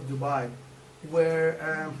example of Dubai,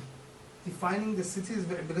 where defining the city is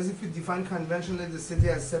because if you define conventionally the city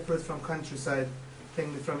as separate from countryside,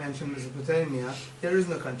 taking it from ancient Mesopotamia, there is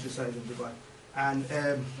no countryside in Dubai. And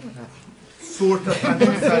sort of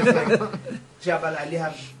countrysides like Jabal Ali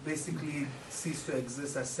have basically ceased to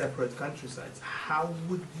exist as separate countrysides. How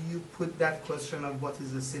would you put that question of what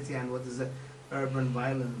is a city and what is a urban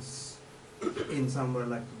violence in somewhere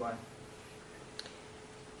like Dubai?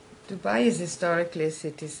 Dubai is historically a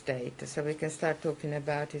city-state, so we can start talking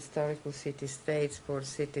about historical city-states, port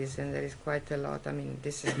cities, and there is quite a lot. I mean,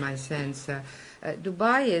 this is my sense.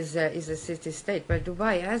 Dubai is a city-state, but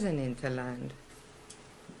Dubai has an hinterland.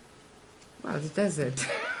 Well, it's desert.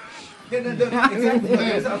 Yeah,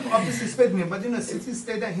 exactly. Obviously, space me, but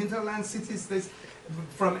city-state and hinterland city-states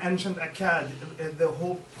from ancient Akkad, the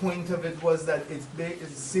whole point of it was that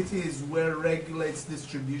city is where regulates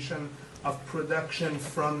distribution of production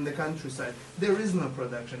from the countryside. There is no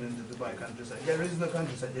production in the Dubai countryside. There is no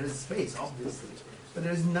countryside. There is space, obviously. But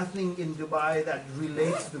there is nothing in Dubai that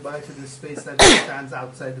relates Dubai to the space that stands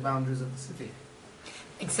outside the boundaries of the city.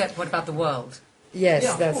 Except what about the world? Yes,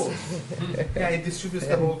 Yeah, that's... of course. Yeah, it distributes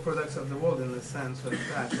the whole products of the world in a sense like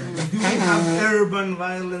that. Do we have urban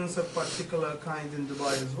violence of particular kind in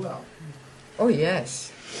Dubai as well? Oh,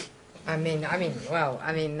 yes. I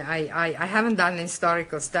haven't done an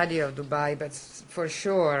historical study of Dubai, but for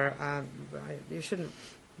sure, you shouldn't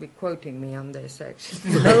be quoting me on this,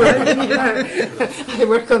 actually. I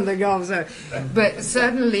work on the Gulf, so. But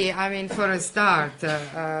certainly, for a start,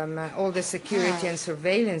 all the security and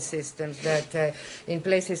surveillance systems that in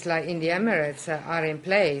places like in the Emirates are in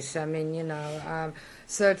place.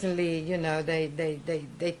 Certainly,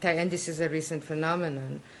 they and this is a recent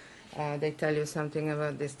phenomenon. They tell you something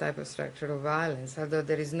about this type of structural violence, although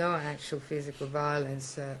there is no actual physical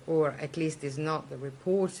violence, or at least is not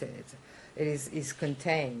reported. It is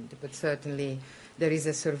contained, but certainly there is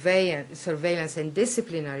a surveillance and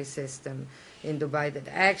disciplinary system in Dubai that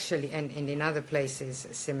actually, and in other places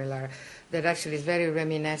similar, that actually is very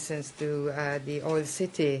reminiscent to the old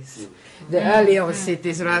cities, the early old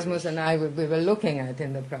cities Rasmus and I we were looking at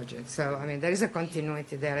in the project. So, there is a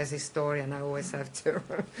continuity there. As a historian, I always have to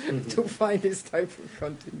to find this type of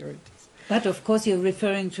continuity. But of course, you're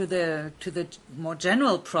referring to the more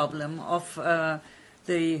general problem of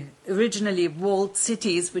the originally walled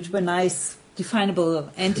cities, which were nice, definable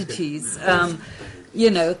entities,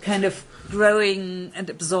 kind of growing and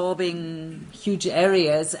absorbing huge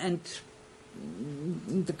areas. And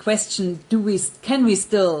the question, can we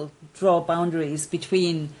still draw boundaries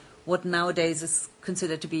between what nowadays is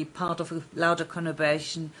considered to be part of a larger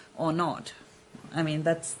conurbation or not?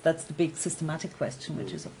 That's the big systematic question,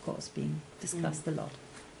 which is, of course, being discussed a lot.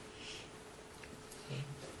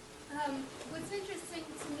 What's interesting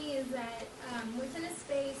to me is that within a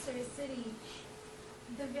space or a city,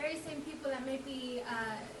 the very same people that may be,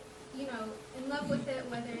 in love with it,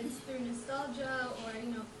 whether it's through nostalgia or,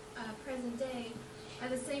 present day, are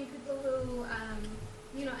the same people who,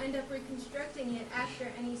 end up reconstructing it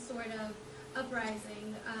after any sort of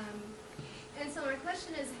uprising. And so my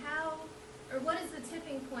question is, how or what is the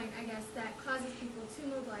tipping point, I guess, that causes people to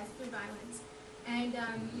mobilize through violence? And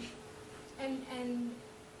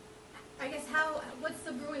I guess what's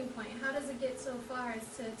the brewing point? How does it get so far as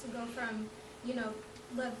to go from,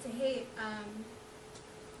 love to hate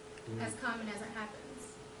as common as it happens?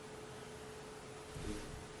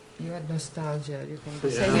 You had nostalgia. You can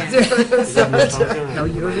Yeah. say No,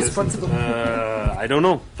 you're responsible. I don't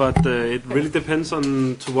know, but it really depends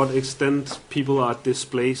on to what extent people are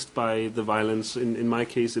displaced by the violence. In my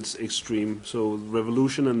case, it's extreme. So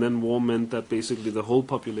revolution and then war meant that basically the whole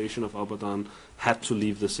population of Abadan had to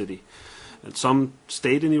leave the city. And some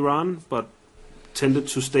stayed in Iran, but tended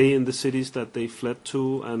to stay in the cities that they fled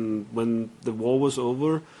to. And when the war was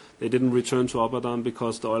over, they didn't return to Abadan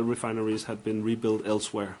because the oil refineries had been rebuilt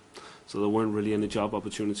elsewhere. So there weren't really any job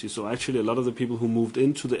opportunities. So actually a lot of the people who moved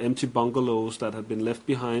into the empty bungalows that had been left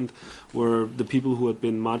behind were the people who had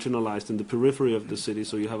been marginalized in the periphery of the city.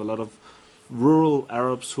 So you have a lot of rural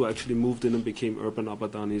Arabs who actually moved in and became urban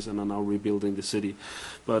Abadanis and are now rebuilding the city.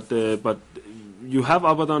 But you have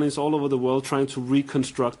Abadanis all over the world trying to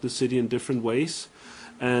reconstruct the city in different ways.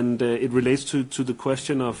 And it relates to the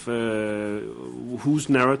question of whose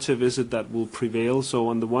narrative is it that will prevail. So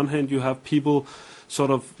on the one hand, you have people sort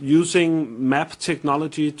of using map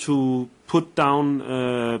technology to put down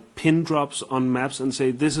pin drops on maps and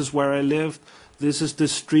say, this is where I lived, this is the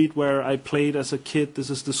street where I played as a kid, this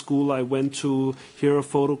is the school I went to, here are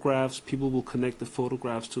photographs. People will connect the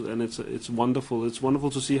photographs to, and it's wonderful. It's wonderful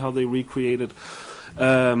to see how they recreate it.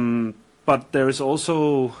 But there is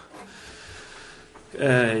also...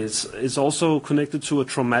 it's also connected to a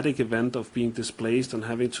traumatic event of being displaced and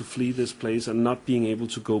having to flee this place and not being able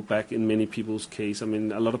to go back in many people's case. I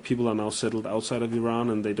mean, a lot of people are now settled outside of Iran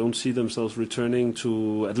and they don't see themselves returning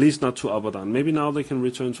to, at least not to Abadan. Maybe now they can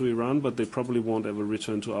return to Iran, but they probably won't ever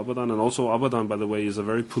return to Abadan. And also Abadan, by the way, is a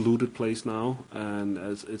very polluted place now, and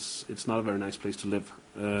it's not a very nice place to live.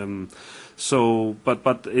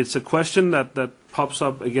 But it's a question that pops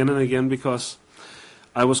up again and again because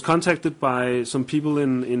I was contacted by some people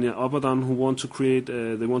in Abadan who want to create,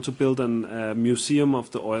 they want to build a museum of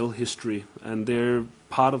the oil history, and they're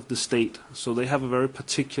part of the state, so they have a very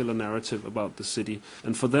particular narrative about the city.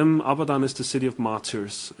 And for them, Abadan is the city of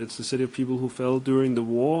martyrs. It's the city of people who fell during the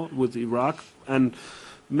war with Iraq, and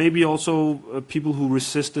maybe also people who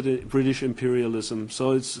resisted British imperialism.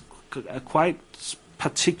 So it's a quite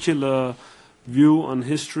particular view on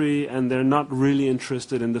history, and they're not really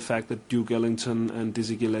interested in the fact that Duke Ellington and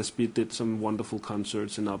Dizzy Gillespie did some wonderful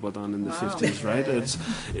concerts in Abadan in the 50s, right?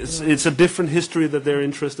 It's a different history that they're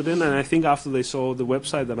interested in, and I think after they saw the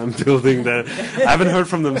website that I'm building, I haven't heard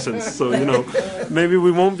from them since. So maybe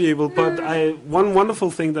we won't be able. But one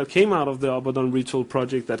wonderful thing that came out of the Abadan Retold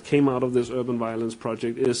project, that came out of this urban violence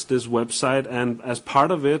project, is this website, and as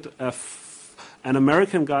part of it, an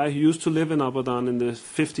American guy who used to live in Abadan in the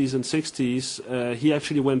 50s and 60s, he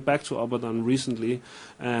actually went back to Abadan recently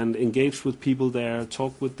and engaged with people there,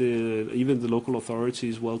 talked with even the local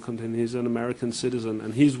authorities, welcomed him. He's an American citizen,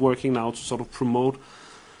 and he's working now to sort of promote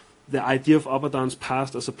the idea of Abadan's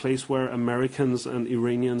past as a place where Americans and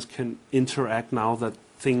Iranians can interact now that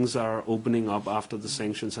things are opening up after the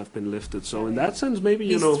sanctions have been lifted. So in that sense,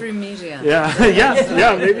 maybe, through media. Yeah,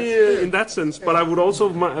 maybe in that sense. But I would also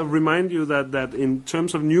remind you that in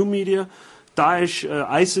terms of new media, Daesh,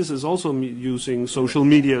 ISIS is also using social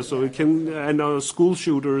media, so it can, and school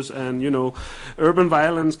shooters and urban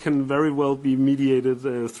violence can very well be mediated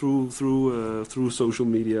through social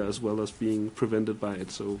media as well as being prevented by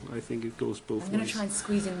it. So I think it goes both ways. I'm going to try and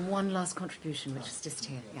squeeze in one last contribution, which is just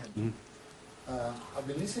here. Yeah. Mm. I've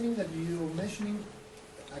been listening that you're mentioning,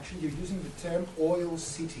 actually you're using the term oil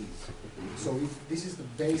cities. So if this is the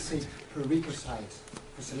basic prerequisite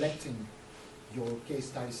for selecting your case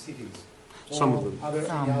study cities. Some of them. Are there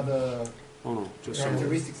any other just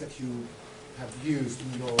characteristics that you have used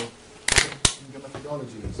in your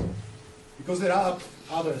methodologies? Because there are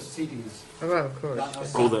other cities. Oh, well, of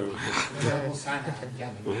course. Go there.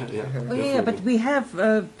 Yeah, but we have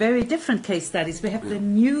very different case studies. We have the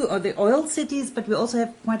new or the oil cities, but we also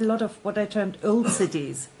have quite a lot of what I termed old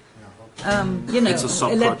cities. It's a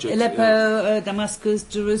sub-project. Aleppo, Damascus,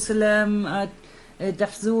 Jerusalem,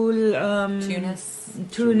 Dafzul,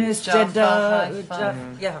 Tunis, Jeddah.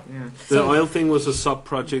 The oil thing was a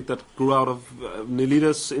sub-project that grew out of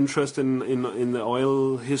Nelida's interest in the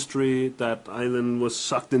oil history that Island was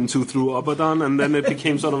sucked into through Abadan, and then it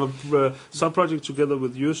became sort of a sub-project together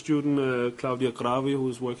with your student Claudia Gravi, who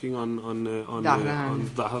was working on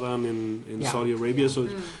Dhahran in Saudi Arabia. So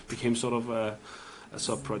it became sort of a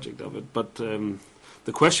sub-project of it. But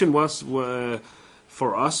the question was,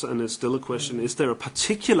 for us, and it's still a question, is there a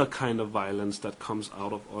particular kind of violence that comes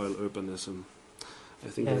out of oil urbanism? I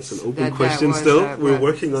think Yes, that's an open that question was, still. We're well,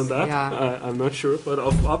 working on that. yeah. I'm not sure. But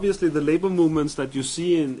obviously the labor movements that you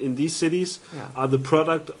see in these cities Yeah. are the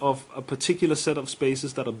product of a particular set of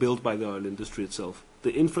spaces that are built by the oil industry itself.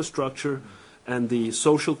 The infrastructure and the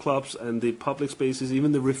social clubs and the public spaces,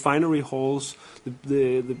 even the refinery halls,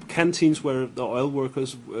 the canteens where the oil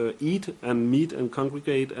workers eat and meet and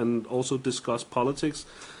congregate and also discuss politics,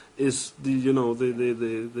 is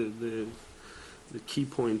the key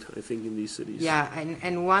point, I think, in these cities. Yeah,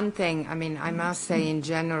 and one thing, I mean, I must say in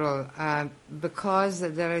general, because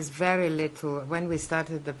there is very little, when we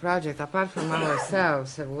started the project, apart from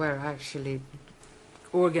ourselves who were actually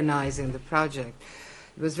organizing the project,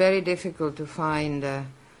 it was very difficult to find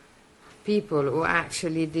people who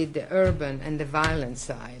actually did the urban and the violent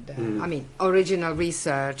side. I mean, original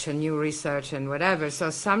research and new research and whatever. So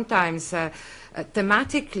sometimes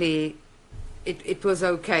thematically, it was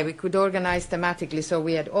okay. We could organize thematically. So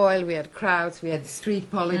we had oil, we had crowds, we had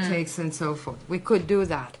street politics and so forth. We could do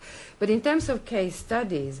that. But in terms of case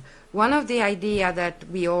studies, one of the idea that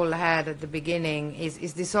we all had at the beginning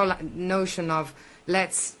is this whole notion of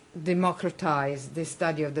let's democratize the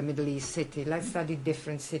study of the Middle East city. Let's study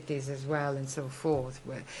different cities as well and so forth.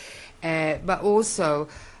 But also,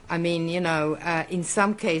 I mean, in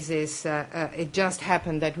some cases, it just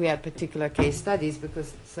happened that we had particular case studies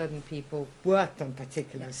because certain people worked on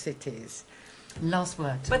particular cities. Last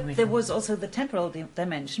word. But there was also the temporal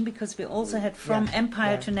dimension, because we also had from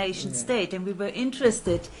empire to nation state, and we were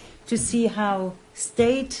interested to see how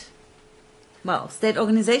state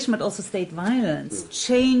organization, but also state violence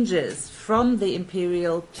changes from the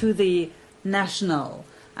imperial to the national.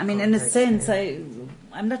 I mean, in a sense,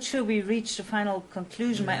 I'm not sure we reached a final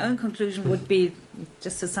conclusion. My own conclusion would be,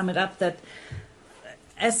 just to sum it up, that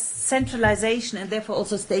as centralization and therefore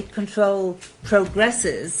also state control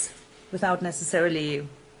progresses, without necessarily,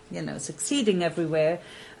 succeeding everywhere,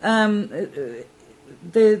 the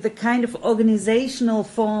kind of organizational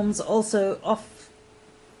forms also of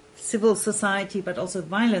civil society, but also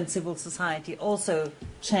violent civil society, also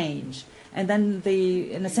change. And then,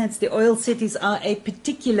 in a sense, the oil cities are a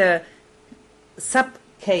particular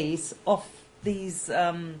sub-case of these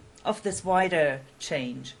of this wider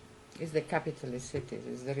change. Is the capitalist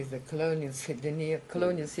cities. There is the colonial city,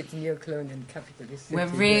 neo-colonial city, neo-colonial capitalist city. We're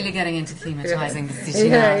really getting into thematizing the city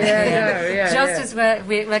now. Just as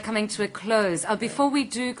we're coming to a close. Before we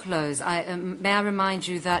do close, may I remind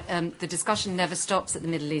you that the discussion never stops at the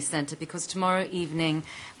Middle East Centre, because tomorrow evening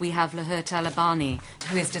we have Laher Talabani,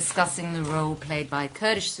 who is discussing the role played by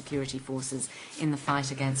Kurdish security forces in the fight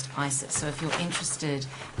against ISIS. So if you're interested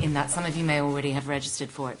in that, some of you may already have registered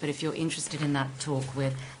for it, but if you're interested in that talk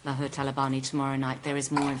with Laher Talabani tomorrow night, there is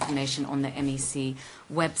more information on the MEC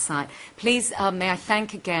website. Please, may I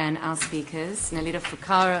thank again our speakers, Nelida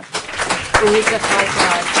Fukara, Ulrike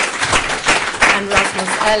Freitag, and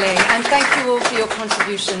Rasmus Elling, and thank you all for your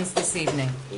contributions this evening.